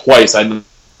twice. I know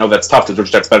that's tough because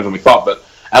Georgia Tech's better than we thought, but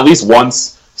at least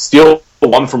once. Steal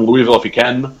one from Louisville if you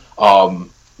can.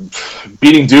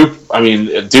 Beating Duke,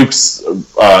 Duke's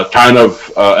kind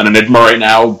of an enigma right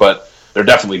now, but they're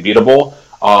definitely beatable.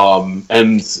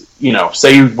 And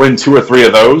say you win 2 or 3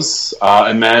 of those,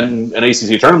 and then an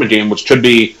ACC tournament game, which could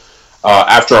be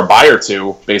after a bye or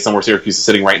 2, based on where Syracuse is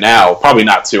sitting right now. Probably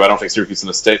not 2. I don't think Syracuse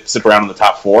is going to sit around in the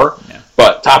top 4. Yeah.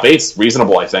 But top 8's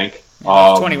reasonable, I think.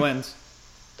 20 wins.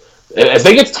 If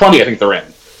they get to 20, I think they're in.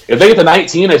 If they get to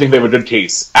 19, I think they have a good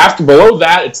case. Below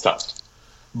that, it's tough.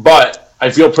 But I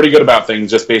feel pretty good about things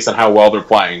just based on how well they're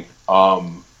playing.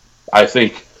 I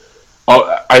think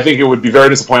it would be very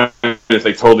disappointing if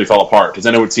they totally fell apart, because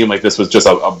then it would seem like this was just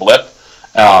a blip.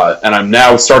 And I'm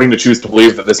now starting to choose to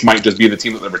believe that this might just be the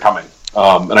team that they're becoming.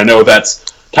 And I know that's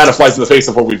kind of flies in the face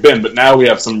of what we've been, but now we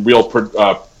have some real,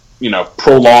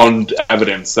 prolonged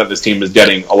evidence that this team is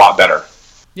getting a lot better.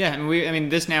 Yeah,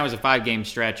 this now is a 5-game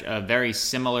stretch of very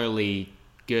similarly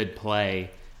good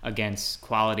play against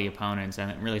quality opponents. I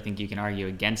don't really think you can argue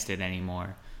against it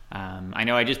anymore. I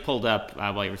know I just pulled up,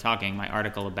 while you were talking, my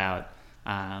article about,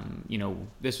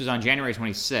 this was on January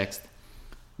 26th.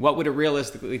 What would it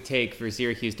realistically take for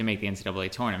Syracuse to make the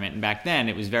NCAA tournament? And back then,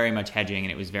 it was very much hedging,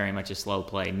 and it was very much a slow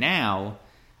play. Now,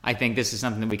 I think this is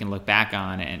something that we can look back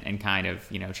on and kind of,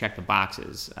 check the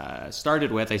boxes.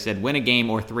 Started with, I said, win a game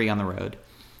or 3 on the road.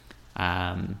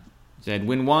 Said,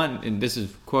 win 1, and this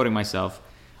is quoting myself,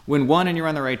 win 1 and you're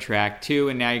on the right track, 2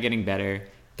 and now you're getting better,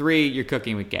 3, you're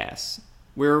cooking with gas.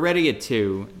 We're already at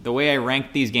 2. The way I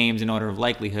ranked these games in order of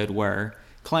likelihood were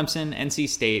Clemson, NC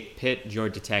State, Pitt,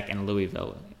 Georgia Tech, and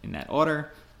Louisville in that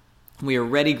order. We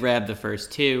already grabbed the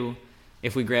first 2.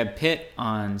 If we grab Pitt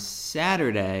on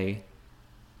Saturday,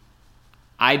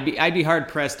 I'd be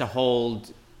hard-pressed to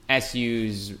hold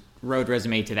SU's road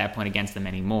resume to that point against them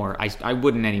anymore. I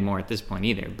wouldn't anymore at this point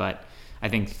either, but I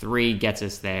think 3 gets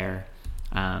us there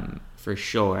for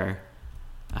sure.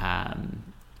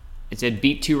 It said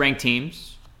beat 2 ranked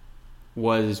teams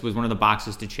was one of the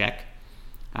boxes to check.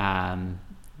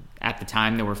 At the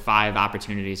time, there were 5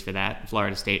 opportunities for that: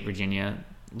 Florida State, Virginia,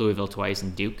 Louisville twice,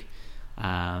 and Duke.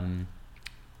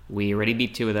 We already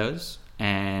beat 2 of those,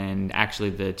 and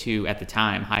actually the 2 at the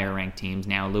time higher ranked teams.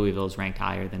 Now Louisville's ranked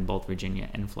higher than both Virginia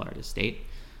and Florida State.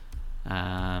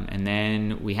 And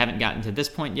then we haven't gotten to this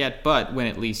point yet, but win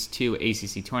at least 2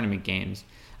 ACC tournament games.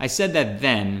 I said that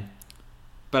then,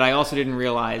 but I also didn't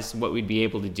realize what we'd be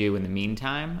able to do in the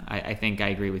meantime. I think I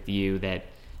agree with you that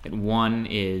 1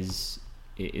 is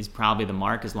probably the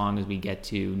mark, as long as we get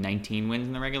to 19 wins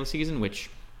in the regular season, which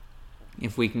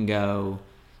if we can go,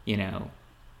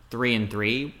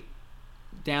 3-3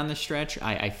 down the stretch,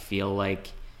 I feel like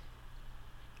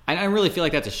I don't really feel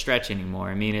like that's a stretch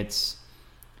anymore. It's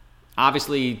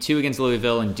obviously 2 against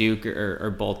Louisville and Duke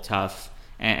are both tough,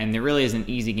 and there really is an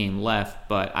easy game left,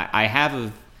 but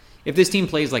if this team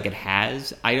plays like it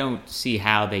has, I don't see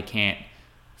how they can't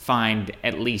find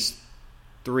at least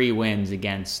 3 wins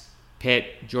against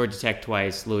Pitt, Georgia Tech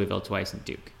twice, Louisville twice, and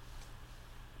Duke.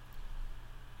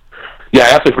 Yeah, I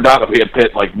actually forgot that we had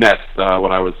Pitt next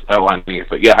when I was outlining it.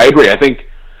 But yeah, I agree. I think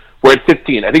we're at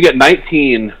 15. I think at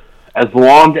 19, as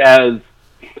long as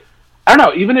I don't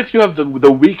know, even if you have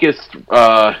the weakest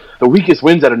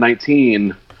wins out of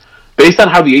 19, based on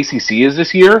how the ACC is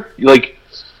this year,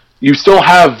 you still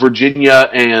have Virginia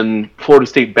and Florida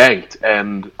State banked,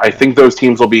 and I think those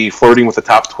teams will be flirting with the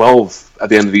top 12 at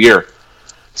the end of the year.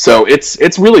 So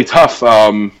it's really tough.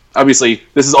 Obviously,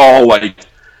 this is all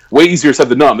way easier said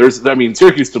than done.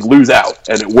 Syracuse could lose out,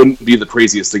 and it wouldn't be the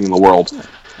craziest thing in the world.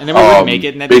 And then we wouldn't make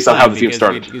it, and based on how the team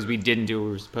started, because we didn't do what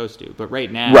we were supposed to. But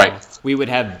right now, we would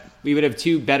have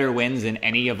 2 better wins than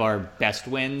any of our best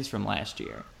wins from last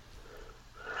year.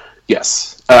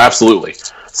 Yes, absolutely.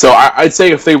 So I'd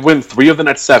say if they win 3 of the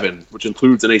next 7, which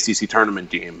includes an ACC tournament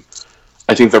game,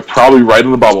 I think they're probably right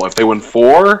in the bubble. If they win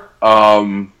 4,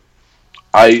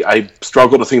 I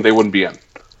struggle to think they wouldn't be in,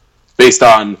 based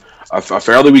on a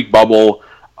fairly weak bubble,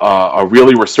 a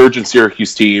really resurgent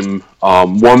Syracuse team,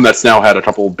 one that's now had a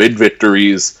couple big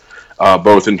victories,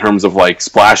 both in terms of like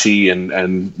splashy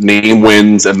and name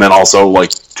wins, and then also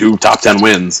like 2 top 10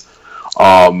 wins.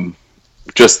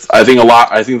 I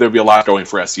think there'd be a lot going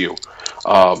for SU.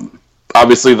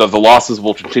 Obviously, the losses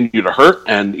will continue to hurt,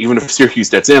 and even if Syracuse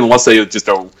gets in, unless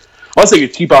they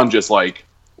keep on just like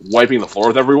wiping the floor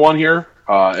with everyone here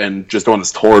and just doing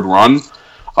this torrid run,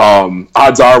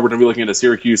 odds are we're going to be looking at a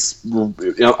Syracuse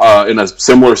in a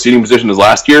similar seeding position as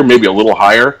last year, maybe a little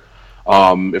higher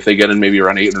if they get in maybe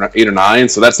around 8 or 9.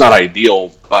 So that's not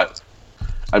ideal, but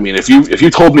I mean, if you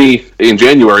told me in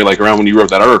January, like around when you wrote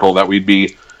that article, that we'd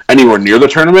be anywhere near the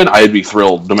tournament, I'd be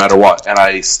thrilled no matter what. And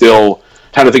I still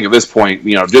kind of think at this point,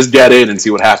 just get in and see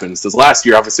what happens. Because last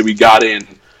year, obviously, we got in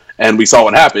and we saw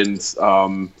what happened.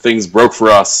 Things broke for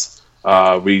us.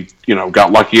 We,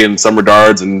 got lucky in some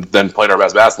regards and then played our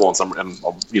best basketball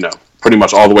pretty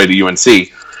much all the way to UNC. So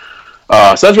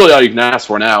that's really all you can ask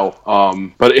for now.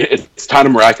 But it's kind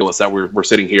of miraculous that we're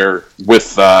sitting here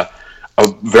with a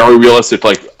very realistic,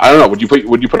 like, I don't know, would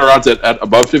you put our odds at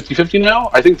above 50-50 now?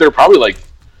 I think they're probably like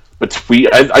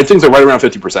I think they're right around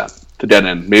 50% to get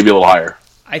in, maybe a little higher.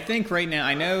 I think right now,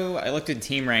 I know I looked at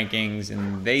team rankings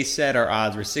and they said our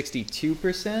odds were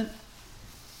 62%.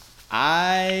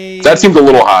 That seems a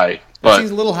little high. That seems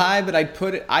a little high, but I'd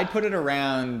put it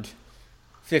around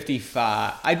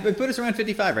 55. I'd put us around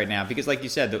 55 right now because, like you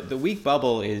said, the weak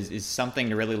bubble is something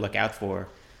to really look out for.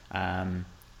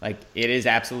 Like, it is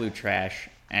absolute trash,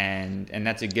 and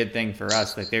that's a good thing for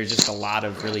us. Like, there's just a lot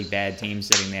of really bad teams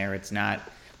sitting there. It's not...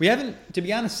 We haven't, to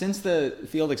be honest, since the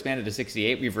field expanded to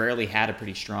 68, we've rarely had a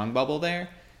pretty strong bubble there.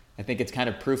 I think it's kind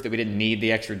of proof that we didn't need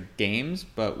the extra games,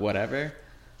 but whatever.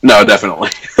 No, definitely.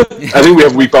 I think we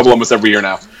have weak bubble almost every year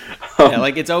now. Yeah,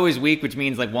 like it's always weak, which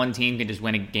means like one team can just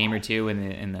win a game or two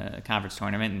in the conference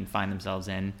tournament and find themselves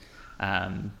in.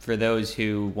 For those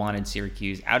who wanted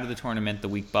Syracuse out of the tournament, the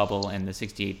weak bubble and the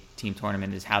 68-team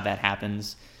tournament is how that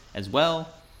happens as well.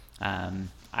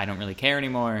 I don't really care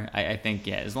anymore. I think,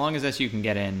 as long as SU can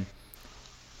get in,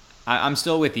 I'm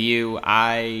still with you.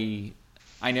 I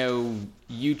know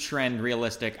you trend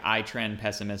realistic, I trend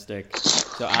pessimistic.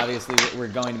 So obviously we're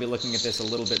going to be looking at this a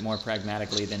little bit more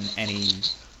pragmatically than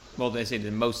they say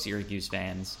than most Syracuse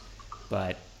fans.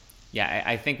 But yeah,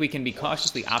 I think we can be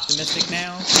cautiously optimistic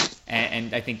now.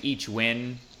 And I think each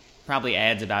win probably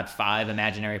adds about 5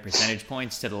 imaginary percentage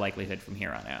points to the likelihood from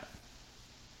here on out.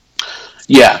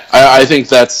 Yeah, I think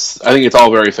it's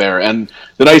all very fair. And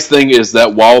the nice thing is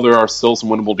that while there are still some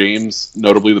winnable games,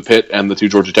 notably the Pitt and the 2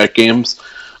 Georgia Tech games,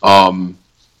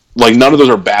 like none of those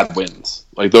are bad wins.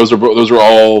 Like those are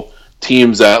all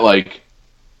teams that like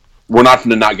we're not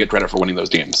going to not get credit for winning those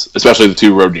games, especially the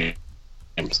 2 road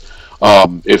games.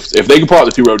 If they can pull out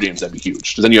the 2 road games, that'd be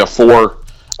huge. Because then you have 4,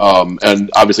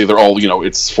 and obviously they're all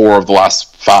it's 4 of the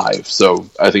last 5. So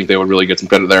I think they would really get some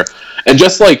credit there. And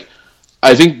just like.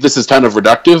 I think this is kind of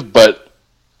reductive, but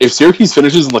if Syracuse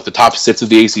finishes in like the top 6 of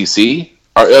the ACC,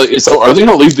 are they going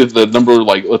to leave the number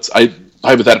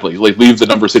hypothetically leave the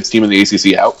number 6 team in the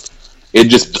ACC out?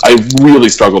 I really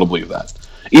struggle to believe that.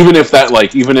 Even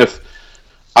if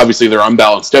obviously there are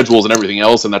unbalanced schedules and everything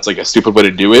else, and that's like a stupid way to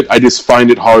do it. I just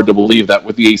find it hard to believe that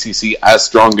with the ACC as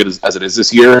strong as it is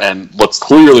this year, and what's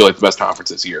clearly like the best conference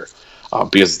this year,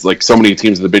 because like so many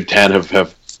teams in the Big Ten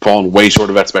have fallen way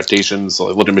short of expectations. So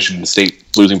I looked at Michigan State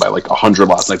losing by like 100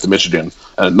 last night to Michigan,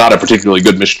 and not a particularly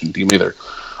good Michigan team either.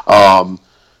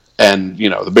 And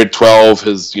the Big 12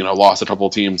 has lost a couple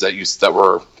of teams that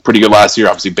were pretty good last year.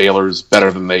 Obviously Baylor's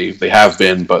better than they have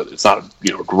been, but it's not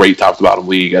a great top to bottom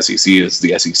league. SEC is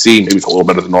the SEC. Maybe it's a little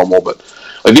better than normal, but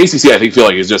like the ACC, I feel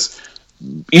like is just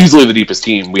easily the deepest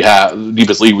team we have, the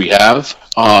deepest league we have.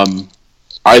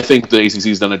 I think the ACC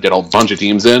is going to get a bunch of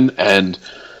teams in, and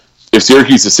if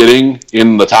Syracuse is sitting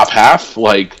in the top half,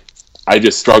 like I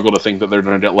just struggle to think that they're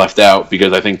going to get left out,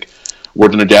 because I think we're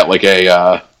going to get like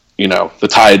the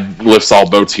tide lifts all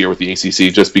boats here with the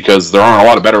ACC, just because there aren't a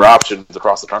lot of better options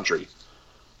across the country.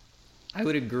 I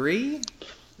would agree,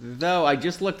 though. I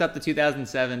just looked up the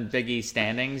 2007 Big East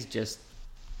standings just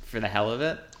for the hell of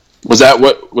it. Was that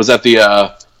the?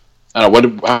 I don't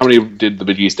know. How many did the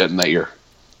Big East get in that year?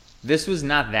 This was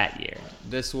not that year.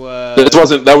 This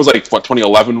wasn't. That was like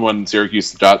 2011 when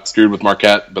Syracuse got screwed with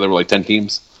Marquette, but there were like 10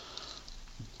 teams.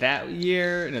 That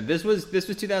year, no. This was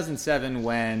 2007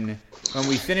 when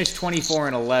we finished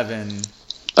 24-11.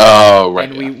 Oh,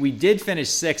 right. And we did finish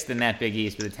 6th in that Big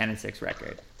East with a 10-6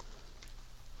 record,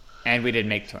 and we didn't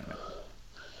make the tournament.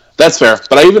 That's fair,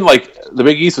 but I even like the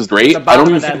Big East was great. The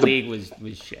bottom of that league was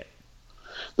shit.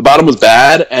 The bottom was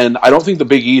bad, and I don't think the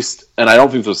Big East, and I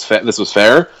don't think this was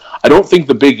fair. I don't think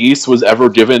the Big East was ever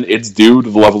given its due to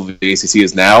the level that the ACC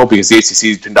is now, because the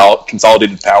ACC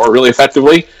consolidated power really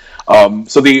effectively.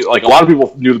 So a lot of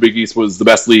people knew the Big East was the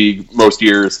best league most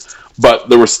years, but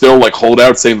there were still like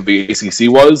holdouts saying that the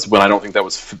ACC was, when I don't think that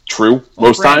was true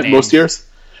most years.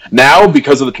 Now,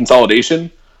 because of the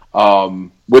consolidation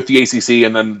with the ACC,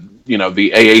 and then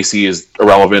the AAC is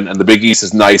irrelevant, and the Big East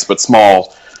is nice but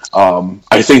small.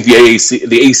 I think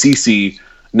the ACC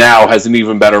now has an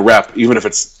even better rep, even if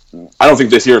it's. I don't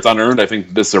think this year it's unearned. I think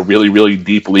this is a really, really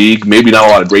deep league. Maybe not a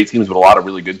lot of great teams, but a lot of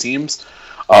really good teams.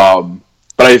 But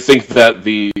I think that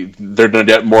they're going to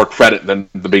get more credit than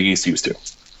the Big East used to.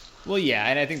 Well, yeah,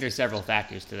 and I think there's several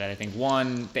factors to that. I think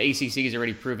one, the ACC has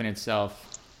already proven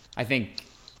itself. I think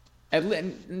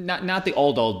not the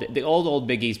old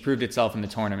Big East proved itself in the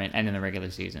tournament and in the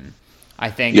regular season. I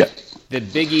think the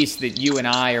Big East that you and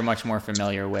I are much more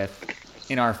familiar with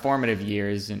in our formative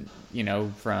years, and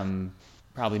from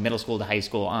probably middle school to high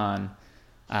school on,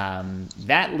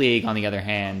 that league, on the other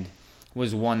hand,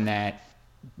 was one that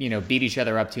beat each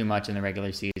other up too much in the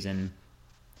regular season,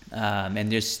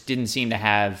 and just didn't seem to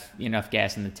have enough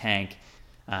gas in the tank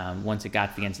once it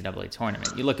got to the NCAA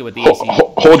tournament. You look at what the ACC...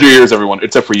 Hold your ears, everyone.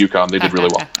 Except for UConn. They did really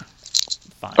well.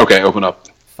 Fine. Okay, open up.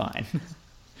 Fine.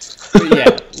 But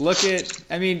yeah,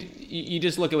 you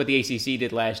just look at what the ACC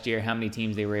did last year, how many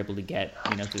teams they were able to get,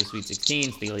 to the Sweet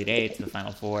 16, to the Elite Eight, to the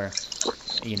Final Four.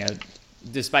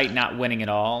 Despite not winning at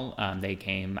all, they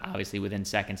came obviously within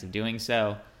seconds of doing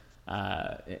so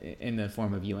in the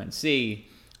form of UNC.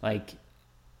 Like,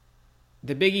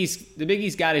 the Big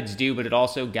East got its due, but it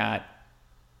also got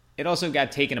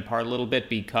taken apart a little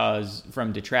bit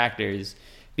from detractors.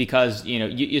 Because,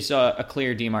 you saw a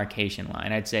clear demarcation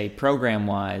line. I'd say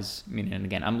program-wise, and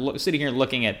again, I'm sitting here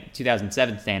looking at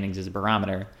 2007 standings as a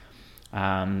barometer.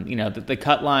 The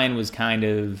cut line was kind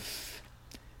of...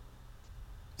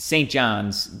 St.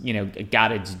 John's,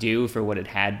 got its due for what it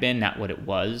had been, not what it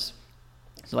was.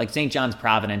 So, like, St. John's,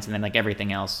 Providence, and then, like,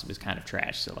 everything else was kind of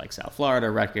trash. So, like, South Florida,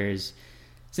 Rutgers...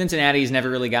 Cincinnati's never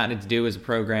really gotten its due as a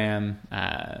program.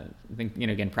 I think,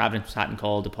 again, Providence was hot and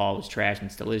cold. DePaul was trash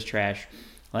and still is trash.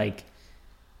 Like,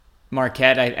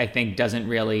 Marquette, I think, doesn't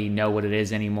really know what it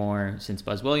is anymore since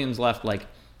Buzz Williams left. Like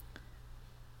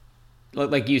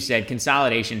you said,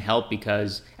 consolidation helped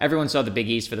because everyone saw the Big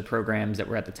East for the programs that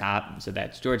were at the top. So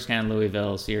that's Georgetown,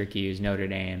 Louisville, Syracuse, Notre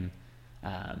Dame,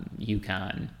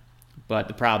 UConn. But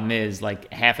the problem is,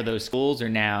 like, half of those schools are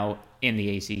now in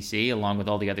the ACC, along with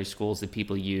all the other schools that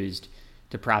people used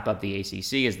to prop up the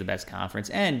ACC as the best conference.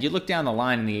 And you look down the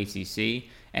line in the ACC,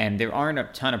 and there aren't a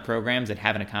ton of programs that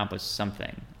haven't accomplished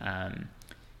something.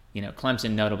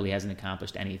 Clemson notably hasn't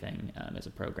accomplished anything as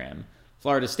a program.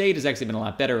 Florida State has actually been a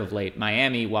lot better of late.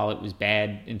 Miami, while it was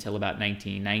bad until about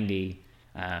 1990,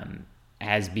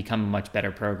 has become a much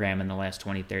better program in the last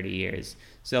 20, 30 years.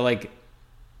 So, like,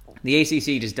 the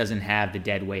ACC just doesn't have the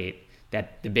dead weight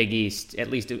that the Big East, at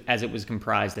least as it was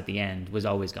comprised at the end, was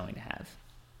always going to have.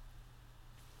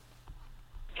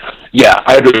 Yeah,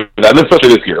 I agree with that, and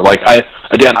especially this year. Like,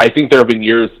 I think there have been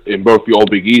years in both the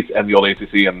old Big East and the old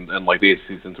ACC, and like the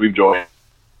ACC since we've joined,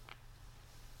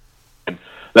 that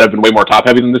have been way more top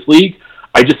heavy than this league.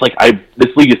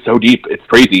 This league is so deep, it's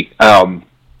crazy.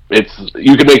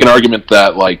 You could make an argument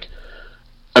that, like,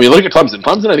 look at Clemson.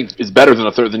 Clemson, I think, is better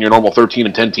than your normal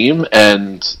 13-10 team,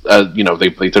 and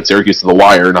they took Syracuse to the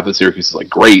wire. Not that Syracuse is like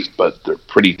great, but they're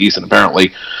pretty decent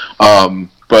apparently.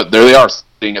 But there they are,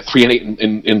 sitting at 3-8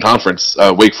 in conference.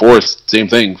 Wake Forest, same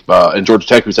thing, and Georgia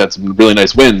Tech, who's had some really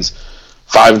nice wins,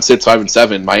 5-6,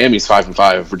 5-7. Miami's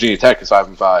 5-5. Virginia Tech is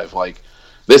 5-5. Like,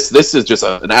 this is just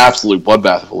an absolute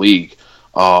bloodbath of a league.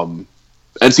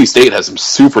 NC State has some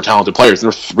super talented players.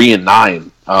 They're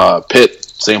 3-9. Pitt,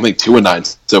 same thing,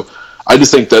 2-9. So I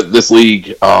just think that this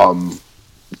league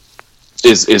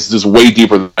is just way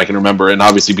deeper than I can remember, and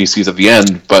obviously BC's at the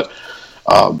end, but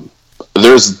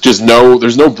there's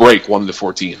no break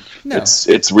 1-14. No.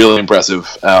 It's really impressive,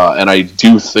 and I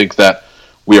do think that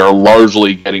we are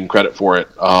largely getting credit for it.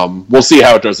 We'll see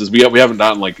how it does. We haven't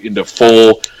gotten into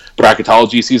full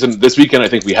bracketology season this weekend. I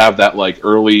think we have that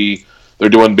early. They're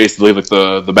doing basically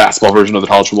the basketball version of the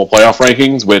college football playoff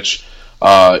rankings, which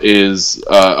is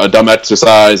a dumb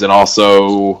exercise and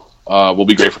also will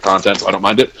be great for content, so I don't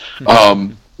mind it.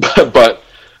 But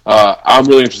I'm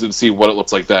really interested to see what it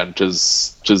looks like then,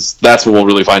 because that's what we'll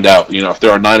really find out. If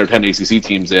there are 9 or 10 ACC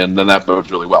teams in, then that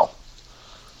bodes really well.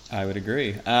 I would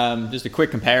agree. Just a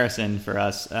quick comparison for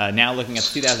us. Now looking at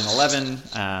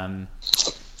 2011.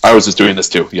 I was just doing this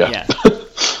too. Yeah.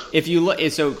 If you look,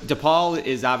 so DePaul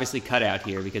is obviously cut out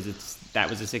here because that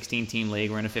was a 16-team league.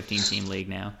 We're in a 15-team league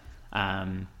now.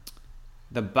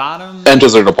 The bottom and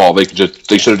just DePaul,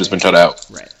 they should have just been cut out,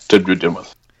 right, to begin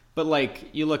with. But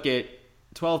you look at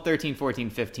 12, 13, 14,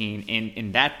 15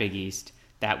 in that Big East,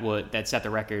 that set the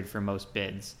record for most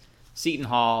bids. Seton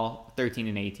Hall 13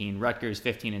 and 18, Rutgers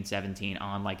 15 and 17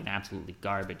 on an absolutely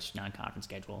garbage non-conference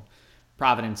schedule.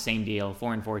 Providence, same deal,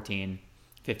 4 and 14,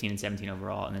 15 and 17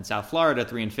 overall, and then South Florida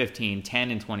 3 and 15,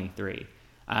 10 and 23.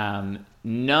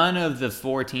 None of the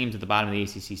 4 teams at the bottom of the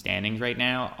ACC standings right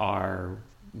now are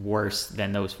worse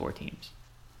than those 4 teams.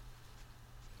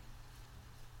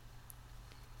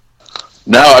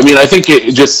 No, I think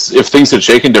if things had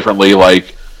shaken differently,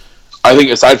 I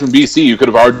think aside from BC, you could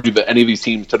have argued that any of these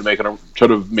teams should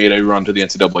have made a run to the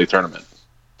NCAA tournament.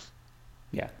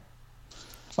 Yeah.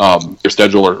 Your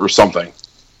schedule or something.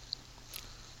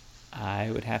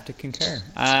 I would have to concur.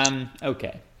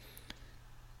 Okay.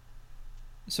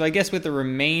 So I guess with the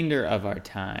remainder of our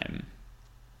time,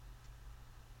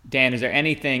 Dan, is there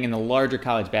anything in the larger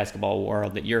college basketball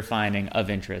world that you're finding of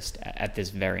interest at this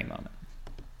very moment?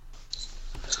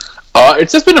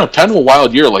 It's just been kind of a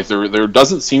wild year. There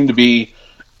doesn't seem to be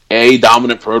a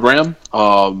dominant program.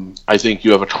 I think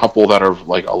you have a couple that are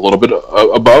a little bit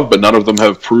above, but none of them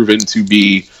have proven to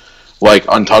be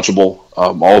untouchable.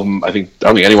 All of them, I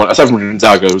don't think anyone aside from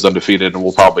Gonzaga, who's undefeated and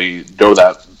will probably go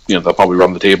that. They'll probably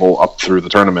run the table up through the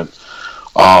tournament.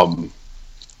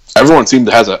 Everyone seems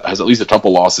to has at least a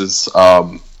couple losses.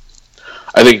 I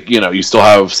think you still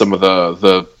have some of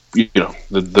the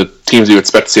teams you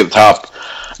expect to see at the top.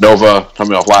 Nova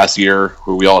coming off last year,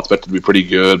 who we all expected to be pretty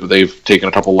good, but they've taken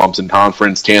a couple lumps in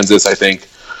conference. Kansas, I think,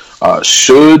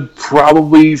 should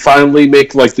probably finally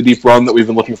make the deep run that we've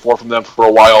been looking for from them for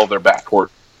a while. Their backcourt,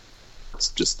 it's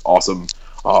just awesome.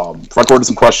 Frontcourt has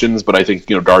some questions, but I think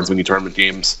guards win tournament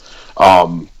games.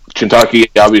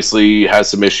 Kentucky obviously has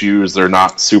some issues. They're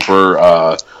not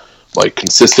super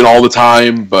consistent all the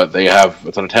time, but they have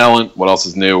a ton of talent. What else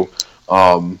is new?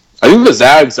 I think the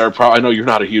Zags are probably. I know you're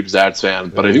not a huge Zags fan,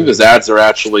 but I think the Zags are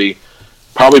actually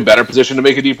probably better positioned to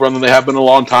make a deep run than they have been in a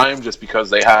long time, just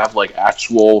because they have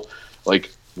actual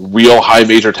real high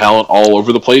major talent all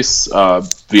over the place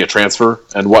via transfer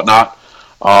and whatnot.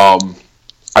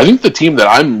 I think the team that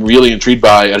I'm really intrigued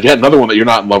by, again, another one that you're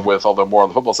not in love with, although more on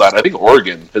the football side, I think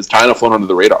Oregon has kind of flown under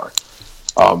the radar.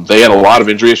 They had a lot of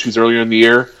injury issues earlier in the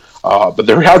year, but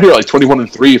they're out here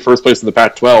 21-3, first place in the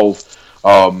Pac-12.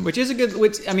 Which is a good.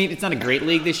 It's not a great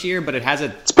league this year, but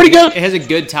it's pretty good. It has a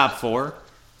good top 4.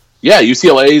 Yeah,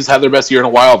 UCLA's had their best year in a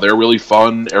while. They're really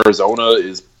fun. Arizona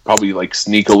is probably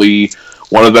sneakily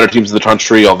one of the better teams in the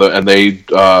country. And they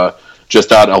just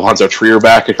got Alonzo Trier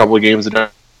back a couple of games ago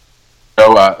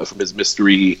from his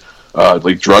mystery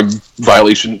drug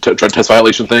test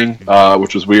violation thing,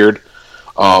 which was weird.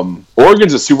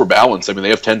 Oregon's is super balanced. They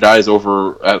have 10 guys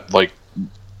over at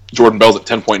Jordan Bell's at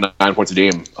 10.9 points a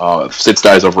game, 6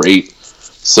 guys over 8.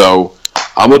 So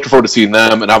I'm looking forward to seeing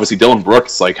them. And obviously Dylan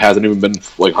Brooks hasn't even been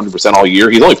 100% all year.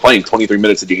 He's only playing 23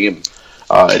 minutes a game,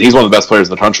 and he's one of the best players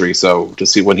in the country. So to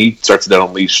see when he starts to get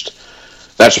unleashed,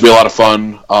 that should be a lot of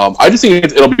fun. I just think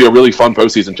it'll be a really fun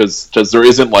postseason because there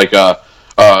isn't a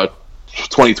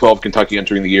 2012 Kentucky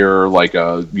entering the year,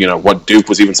 what Duke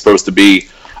was even supposed to be,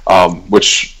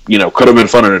 which could have been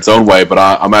fun in its own way. But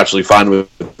I'm actually fine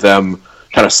with them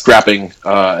kind of scrapping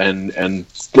and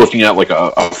looking at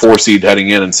a 4 seed heading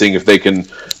in and seeing if they can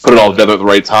put it all together at the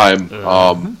right time.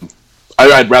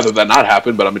 I'd rather that not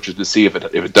happen, but I'm interested to see if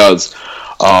it does.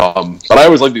 But I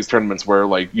always like these tournaments where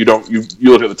you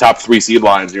look at the top 3 seed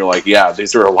lines and you're yeah,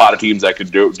 these are a lot of teams that could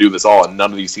do this all, and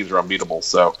none of these teams are unbeatable.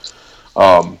 So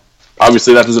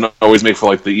obviously that doesn't always make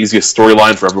for the easiest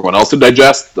storyline for everyone else to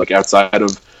digest, outside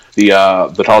of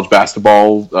the college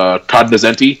basketball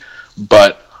cognoscenti,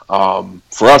 but.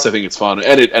 For us, I think it's fun,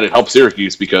 and it helps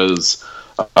Syracuse because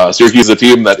Syracuse is a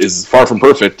team that is far from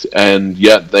perfect, and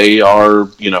yet they are,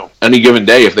 any given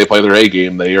day, if they play their A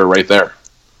game, they are right there.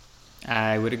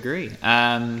 I would agree.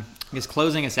 Just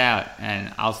closing us out,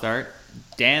 and I'll start.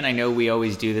 Dan, I know we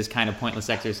always do this kind of pointless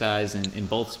exercise in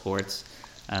both sports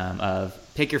of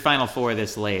pick your Final Four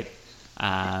this late.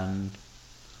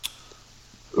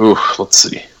 Let's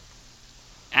see.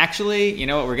 Actually, you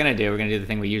know what we're going to do? We're going to do the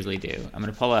thing we usually do. I'm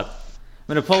going to pull up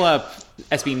going to pull up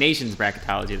SB Nation's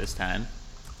bracketology this time.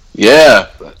 Yeah,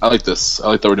 I like this. I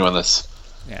like that we're doing this.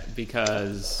 Yeah,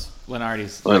 because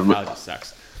Lenardi's bracketology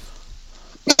sucks.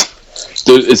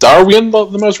 Are we in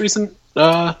the most recent?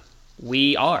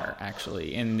 We are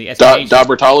actually in the SB Nation.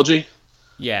 Dobbertology?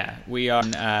 Yeah, we are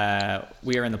in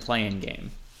the play-in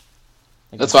game.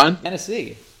 That's fine.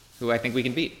 Tennessee, who I think we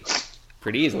can beat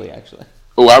pretty easily, actually.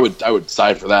 Oh, I would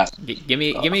side for that. Give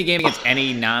me a game against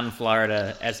any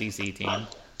non-Florida SEC team.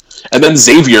 And then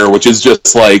Xavier, which is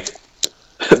just like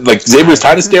Xavier's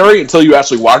kind of scary until you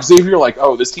actually watch Xavier. Like,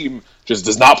 oh, this team just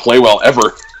does not play well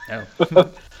ever. Oh.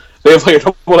 They have like a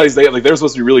couple of Isaiah. Like, they're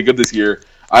supposed to be really good this year.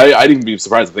 I'd even be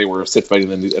surprised if they were sit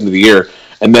fighting at the end of the year.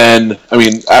 And then, I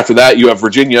mean, after that, you have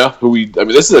Virginia, who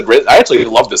this is a great. I actually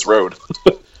love this road.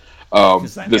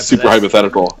 This super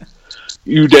hypothetical.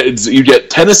 You get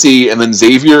Tennessee and then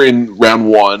Xavier in round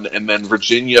 1, and then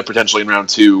Virginia potentially in round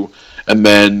 2, and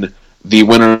then the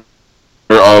winner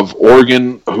of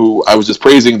Oregon, who I was just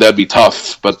praising, that'd be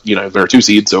tough, but they're a 2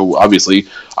 seed, so obviously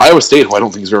Iowa State, who I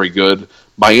don't think is very good,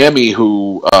 Miami,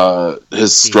 who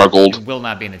has struggled, will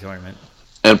not be in the tournament,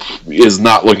 and is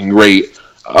not looking great.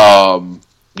 I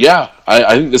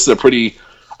think this is a pretty.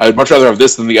 I'd much rather have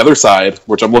this than the other side,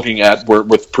 which I'm looking at, where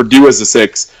with Purdue as the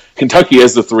 6, Kentucky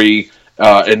as the 3,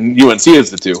 and UNC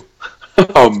as the 2.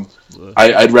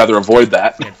 I'd rather avoid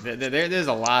that. Yeah, there's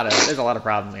a lot of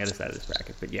problems on the other side of this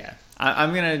bracket, but yeah,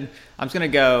 I'm just gonna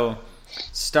go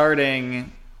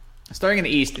starting in the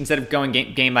East instead of going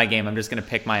game by game. I'm just gonna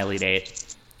pick my Elite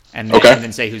 8 and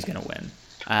then say who's gonna win.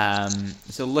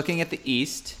 So looking at the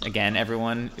East again,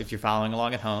 everyone, if you're following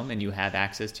along at home and you have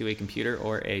access to a computer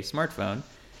or a smartphone,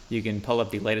 you can pull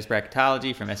up the latest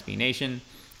bracketology from SB Nation,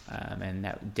 and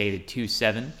that dated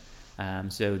 2/7.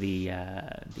 So the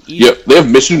East. Yep, they have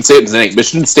Michigan State and 8.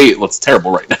 Michigan State looks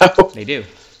terrible right now. They do,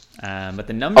 but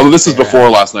the numbers. Oh, this is before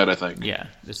last night, I think. Yeah,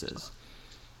 this is.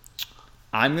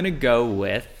 I'm gonna go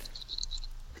with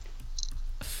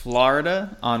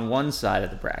Florida on one side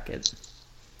of the bracket,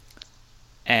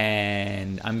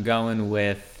 and I'm going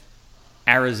with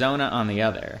Arizona on the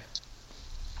other.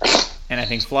 And I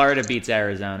think Florida beats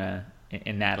Arizona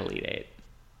in that Elite 8.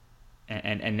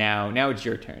 And now it's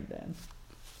your turn, Dan.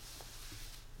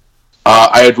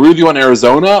 I agree with you on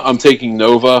Arizona. I'm taking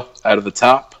Nova out of the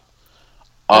top.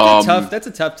 That's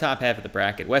a tough top half of the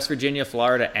bracket. West Virginia,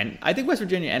 Florida, and I think West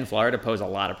Virginia and Florida pose a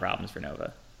lot of problems for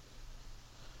Nova.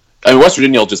 I mean, West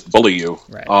Virginia will just bully you.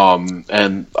 Right.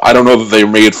 And I don't know that they're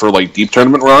made for deep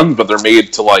tournament runs, but they're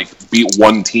made to beat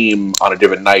one team on a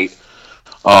given night.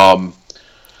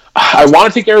 I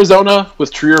want to take Arizona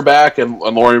with Trier back, and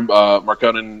Laurie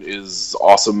Markkanen is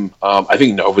awesome. I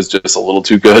think Nova's just a little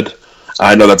too good.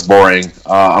 I know that's boring.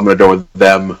 I'm going to go with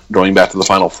them going back to the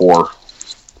Final Four.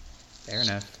 Fair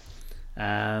enough.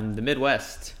 The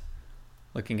Midwest.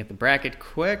 Looking at the bracket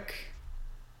quick,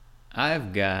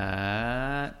 I've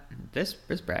got this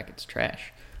bracket's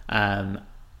trash.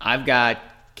 I've got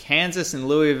Kansas and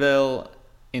Louisville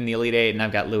in the Elite 8, and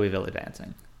I've got Louisville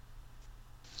advancing.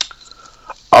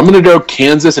 I'm going to go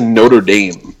Kansas and Notre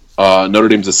Dame. Notre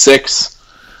Dame's a 6.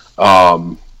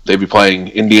 They'd be playing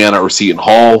Indiana or Seton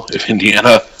Hall if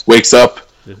Indiana wakes up.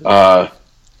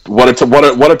 What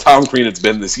a Tom Crean it's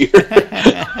been this year.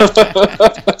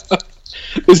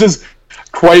 This is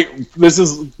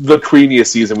the creamiest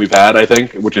season we've had, I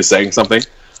think, which is saying something,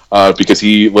 because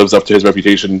he lives up to his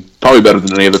reputation probably better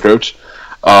than any other coach.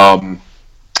 I'm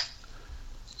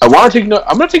going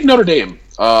to take Notre Dame.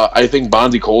 I think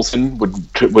Bonzie Colson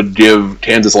would give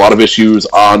Kansas a lot of issues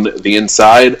on the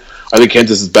inside. I think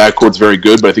Kansas's backcourt's very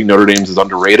good, but I think Notre Dame's is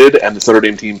underrated, and this Notre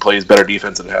Dame team plays better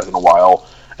defense than it has in a while,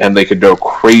 and they could go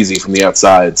crazy from the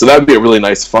outside. So that would be a really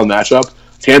nice, fun matchup.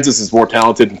 Kansas is more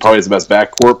talented and probably has the best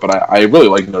backcourt, but I really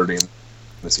like Notre Dame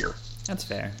this year. That's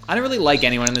fair. I don't really like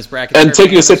anyone in this bracket. And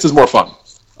taking a 6 is more fun.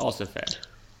 Also fair.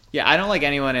 Yeah, I don't like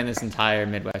anyone in this entire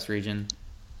Midwest region.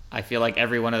 I feel like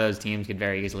every one of those teams could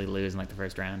very easily lose in the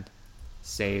first round.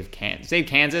 Save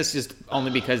Kansas just only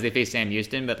because they face Sam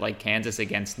Houston, but Kansas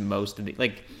against most of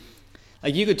the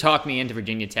you could talk me into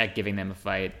Virginia Tech giving them a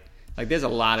fight. There's a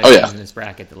lot of teams in this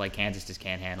bracket that Kansas just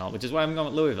can't handle, which is why I'm going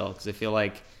with Louisville, because I feel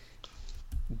like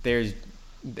they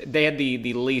had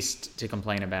the least to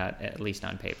complain about, at least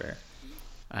on paper.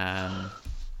 And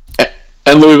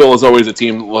Louisville is always a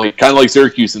team kind of like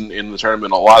Syracuse in the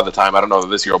tournament a lot of the time. I don't know that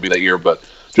this year will be that year, but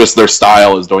just their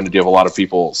style is going to give a lot of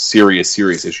people serious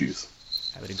issues.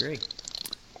 I would agree.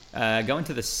 Going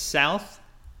to the South,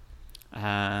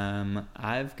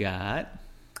 I've got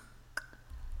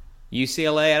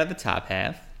UCLA out of the top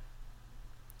half,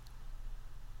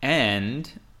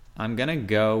 and I'm going to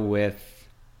go with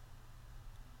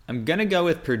I'm going to go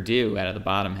with Purdue out of the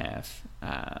bottom half.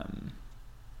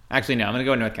 Actually, no, I'm going to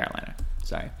go with North Carolina.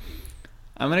 Sorry.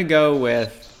 I'm going to go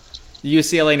with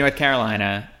UCLA, North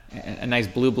Carolina, a nice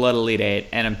blue blood Elite Eight,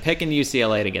 and I'm picking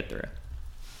UCLA to get through.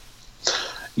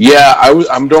 Yeah,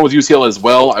 I'm going with UCLA as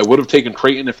well. I would have taken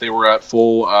Creighton if they were at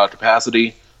full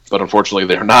capacity, but unfortunately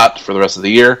they're not for the rest of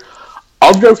the year.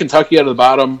 I'll go Kentucky out of the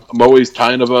bottom. I'm always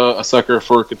kind of a sucker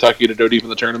for Kentucky to go deep in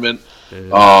the tournament.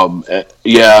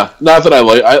 Yeah, not that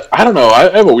I don't know. I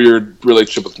have a weird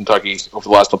relationship with Kentucky over the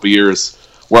last couple of years,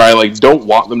 where I don't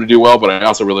want them to do well, but I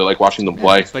also really like watching them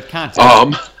play. But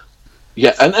content.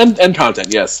 Yeah, and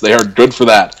content. Yes, they are good for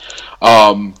that.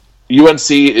 UNC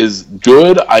is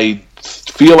good. I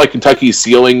feel like Kentucky's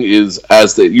ceiling is,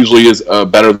 as it usually is,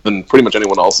 better than pretty much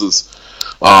anyone else's.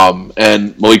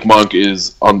 And Malik Monk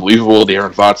is unbelievable.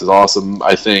 De'Aaron Fox is awesome.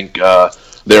 I think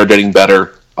they're getting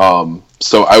better.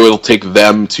 So I will take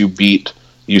them to beat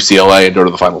UCLA and go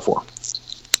to the Final Four.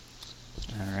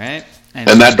 All right.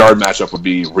 And that guard matchup would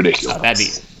be ridiculous. Oh, that'd be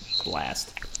a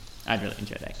blast. I'd really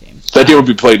enjoy that game. That game would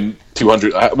be played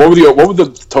 200. What would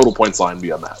the total points line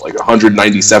be on that? Like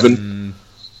 197?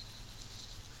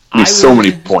 So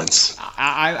many points.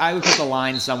 I would put the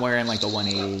line somewhere in the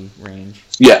 180 range.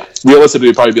 Yeah, realistically,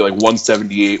 it'd probably be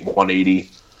 178,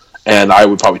 180, and I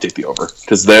would probably take the over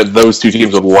because those two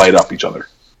teams would light up each other.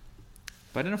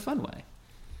 But in a fun way.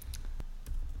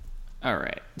 All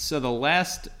right, so the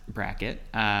last bracket,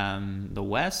 the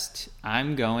West,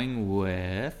 I'm going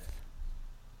with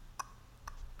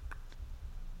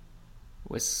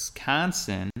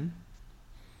Wisconsin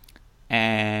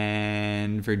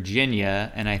and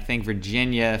Virginia, and I think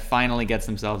Virginia finally gets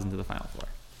themselves into the Final Four.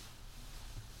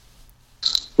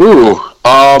 Ooh,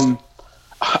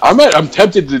 I'm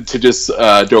tempted to just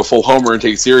do a full homer and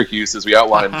take Syracuse, as we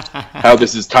outlined how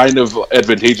this is kind of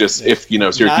advantageous if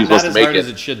Syracuse was to make it. Not as hard as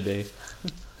it should be.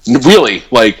 Really,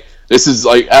 this is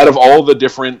out of all the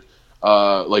different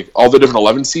all the different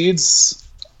 11 seeds,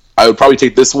 I would probably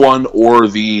take this one or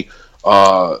the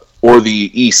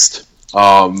East.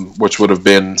 Which would have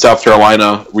been South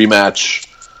Carolina rematch.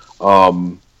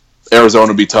 Arizona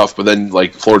would be tough, but then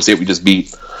Florida State we just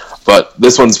beat. But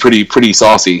this one's pretty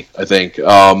saucy, I think.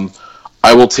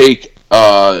 I will take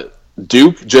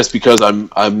Duke just because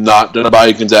I'm not gonna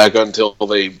buy Gonzaga until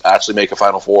they actually make a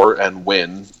Final Four and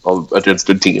win against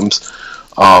good teams.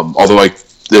 Although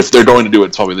if they're going to do it,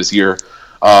 it's probably this year.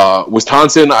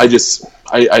 Wisconsin, I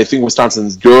think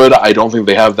Wisconsin's good. I don't think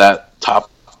they have that top.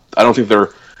 I don't think they're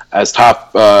as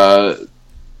top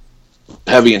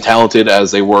heavy and talented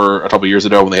as they were a couple years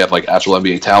ago when they had actual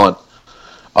NBA talent.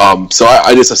 So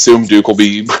I just assume Duke will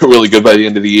be really good by the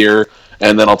end of the year,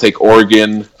 and then I'll take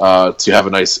Oregon to have a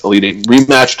nice Elite Eight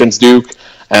rematch against Duke,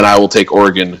 and I will take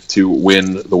Oregon to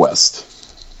win the West.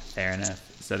 Fair enough.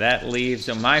 So that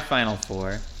leaves my Final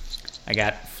Four. I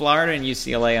got Florida and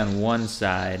UCLA on one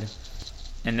side,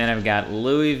 and then I've got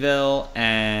Louisville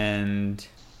and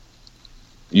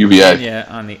UVA Virginia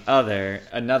on the other.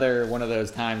 Another one of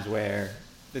those times where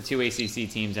the two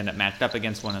ACC teams end up matched up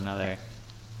against one another.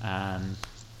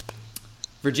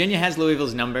 Virginia has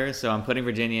Louisville's number, so I'm putting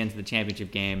Virginia into the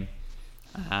championship game.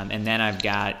 And then I've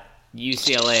got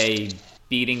UCLA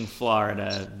beating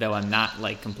Florida, though I'm not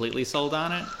completely sold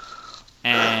on it.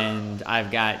 And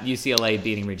I've got UCLA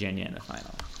beating Virginia in the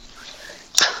final.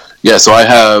 Yeah, so I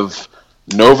have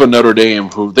Nova Notre Dame,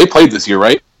 who they played this year,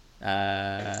 right?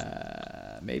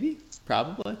 Maybe,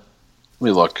 probably. Let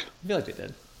me look. I feel like they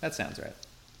did. That sounds right.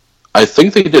 I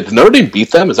think they did. Did Notre Dame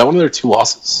beat them? Is that one of their two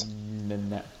losses?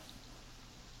 No.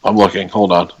 I'm looking.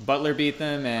 Hold on. Butler beat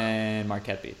them and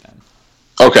Marquette beat them.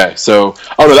 Okay, so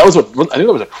I think that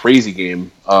was a crazy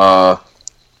game.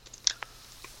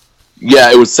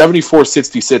 Yeah, it was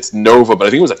 74-66 Nova, but I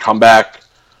think it was a comeback.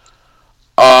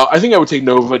 I think I would take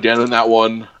Nova again in that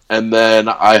one, and then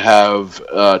I have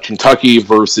Kentucky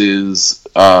versus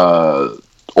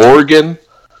Oregon.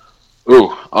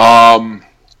 Ooh,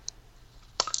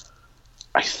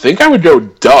 I think I would go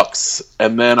Ducks,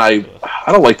 and then I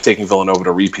don't like taking Villanova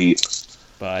to repeat.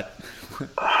 But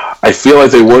I feel like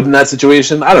they would in that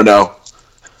situation. I don't know.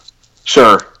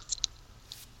 Sure.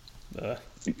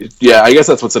 Yeah, I guess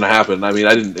that's what's going to happen. I mean,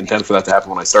 I didn't intend for that to happen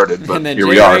when I started, but and then here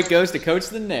Jay we are. Wright goes to coach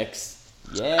the Knicks.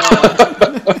 Yeah.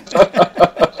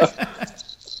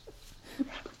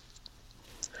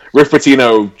 Rick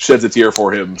Pitino sheds a tear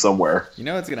for him somewhere. You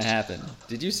know what's going to happen?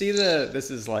 Did you see this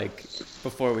is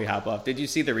before we hop off, did you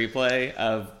see the replay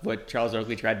of what Charles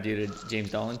Oakley tried to do to James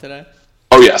Dolan today?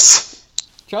 Oh, yes.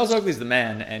 Charles Oakley's the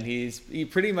man, and he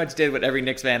pretty much did what every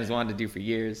Knicks fan has wanted to do for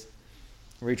years,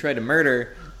 where he tried to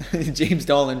murder James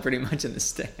Dolan pretty much in the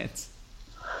stands.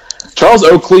 Charles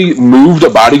Oakley moved a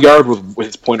bodyguard with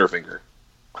his pointer finger.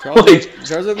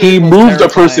 He moved a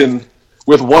person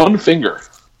with one finger.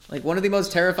 Like one of the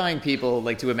most terrifying people,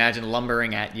 like to imagine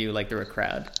lumbering at you like they're a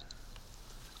crowd.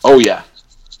 Oh yeah.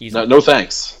 No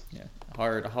thanks. Yeah,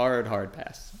 hard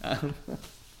pass.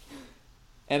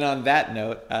 And on that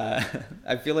note,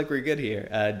 I feel like we're good here.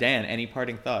 Dan, any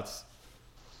parting thoughts?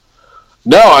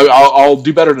 No, I'll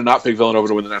do better to not pick Villanova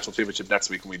to win the national championship next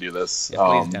week when we do this. Yeah,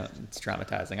 please don't. It's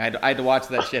traumatizing. I had to watch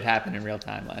that shit happen in real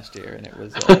time last year, and it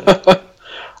was.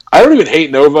 I don't even hate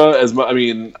Nova as much. I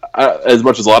mean, as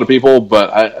much as a lot of people,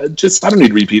 but I don't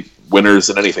need repeat winners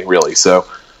in anything really. So,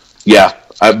 yeah.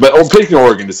 But picking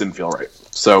Oregon just didn't feel right.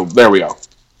 So there we go.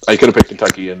 I could have picked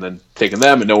Kentucky and then taken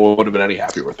them, and no one would have been any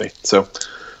happier with me. So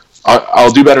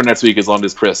I'll do better next week as long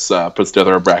as Chris puts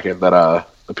together a bracket that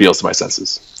appeals to my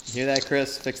senses. You hear that,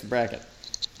 Chris? Fix the bracket.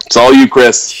 It's all you,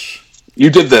 Chris. You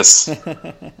did this.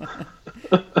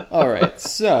 All right,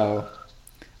 so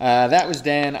that was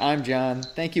Dan. I'm John.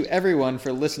 Thank you, everyone,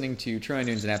 for listening to Troy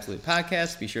Nunes and Absolute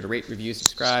Podcast. Be sure to rate, review,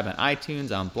 subscribe on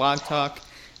iTunes, on Blog Talk,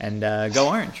 and go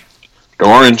Orange.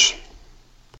 Go Orange.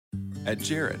 At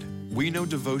Jared, we know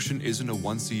devotion isn't a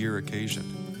once-a-year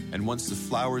occasion. And once the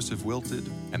flowers have wilted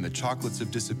and the chocolates have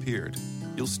disappeared,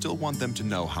 you'll still want them to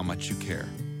know how much you care.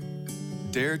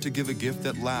 Dare to give a gift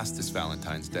that lasts this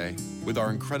Valentine's Day with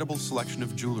our incredible selection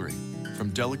of jewelry. From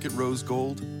delicate rose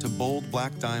gold to bold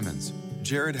black diamonds,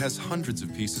 Jared has hundreds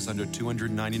of pieces under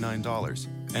 $299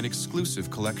 and exclusive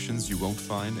collections you won't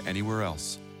find anywhere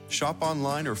else. Shop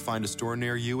online or find a store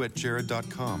near you at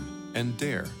jared.com and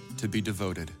dare to be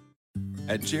devoted.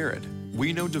 At Jared,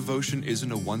 we know devotion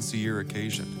isn't a once-a-year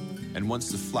occasion, and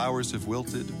once the flowers have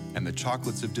wilted and the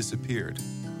chocolates have disappeared,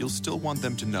 you'll still want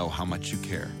them to know how much you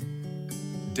care.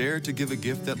 Dare to give a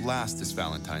gift that lasts this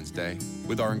Valentine's Day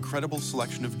with our incredible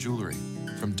selection of jewelry.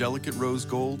 From delicate rose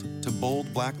gold to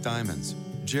bold black diamonds,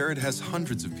 Jared has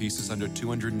hundreds of pieces under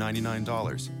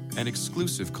 $299 and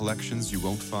exclusive collections you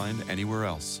won't find anywhere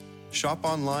else. Shop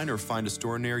online or find a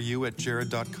store near you at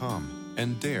jared.com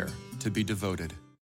and dare to be devoted.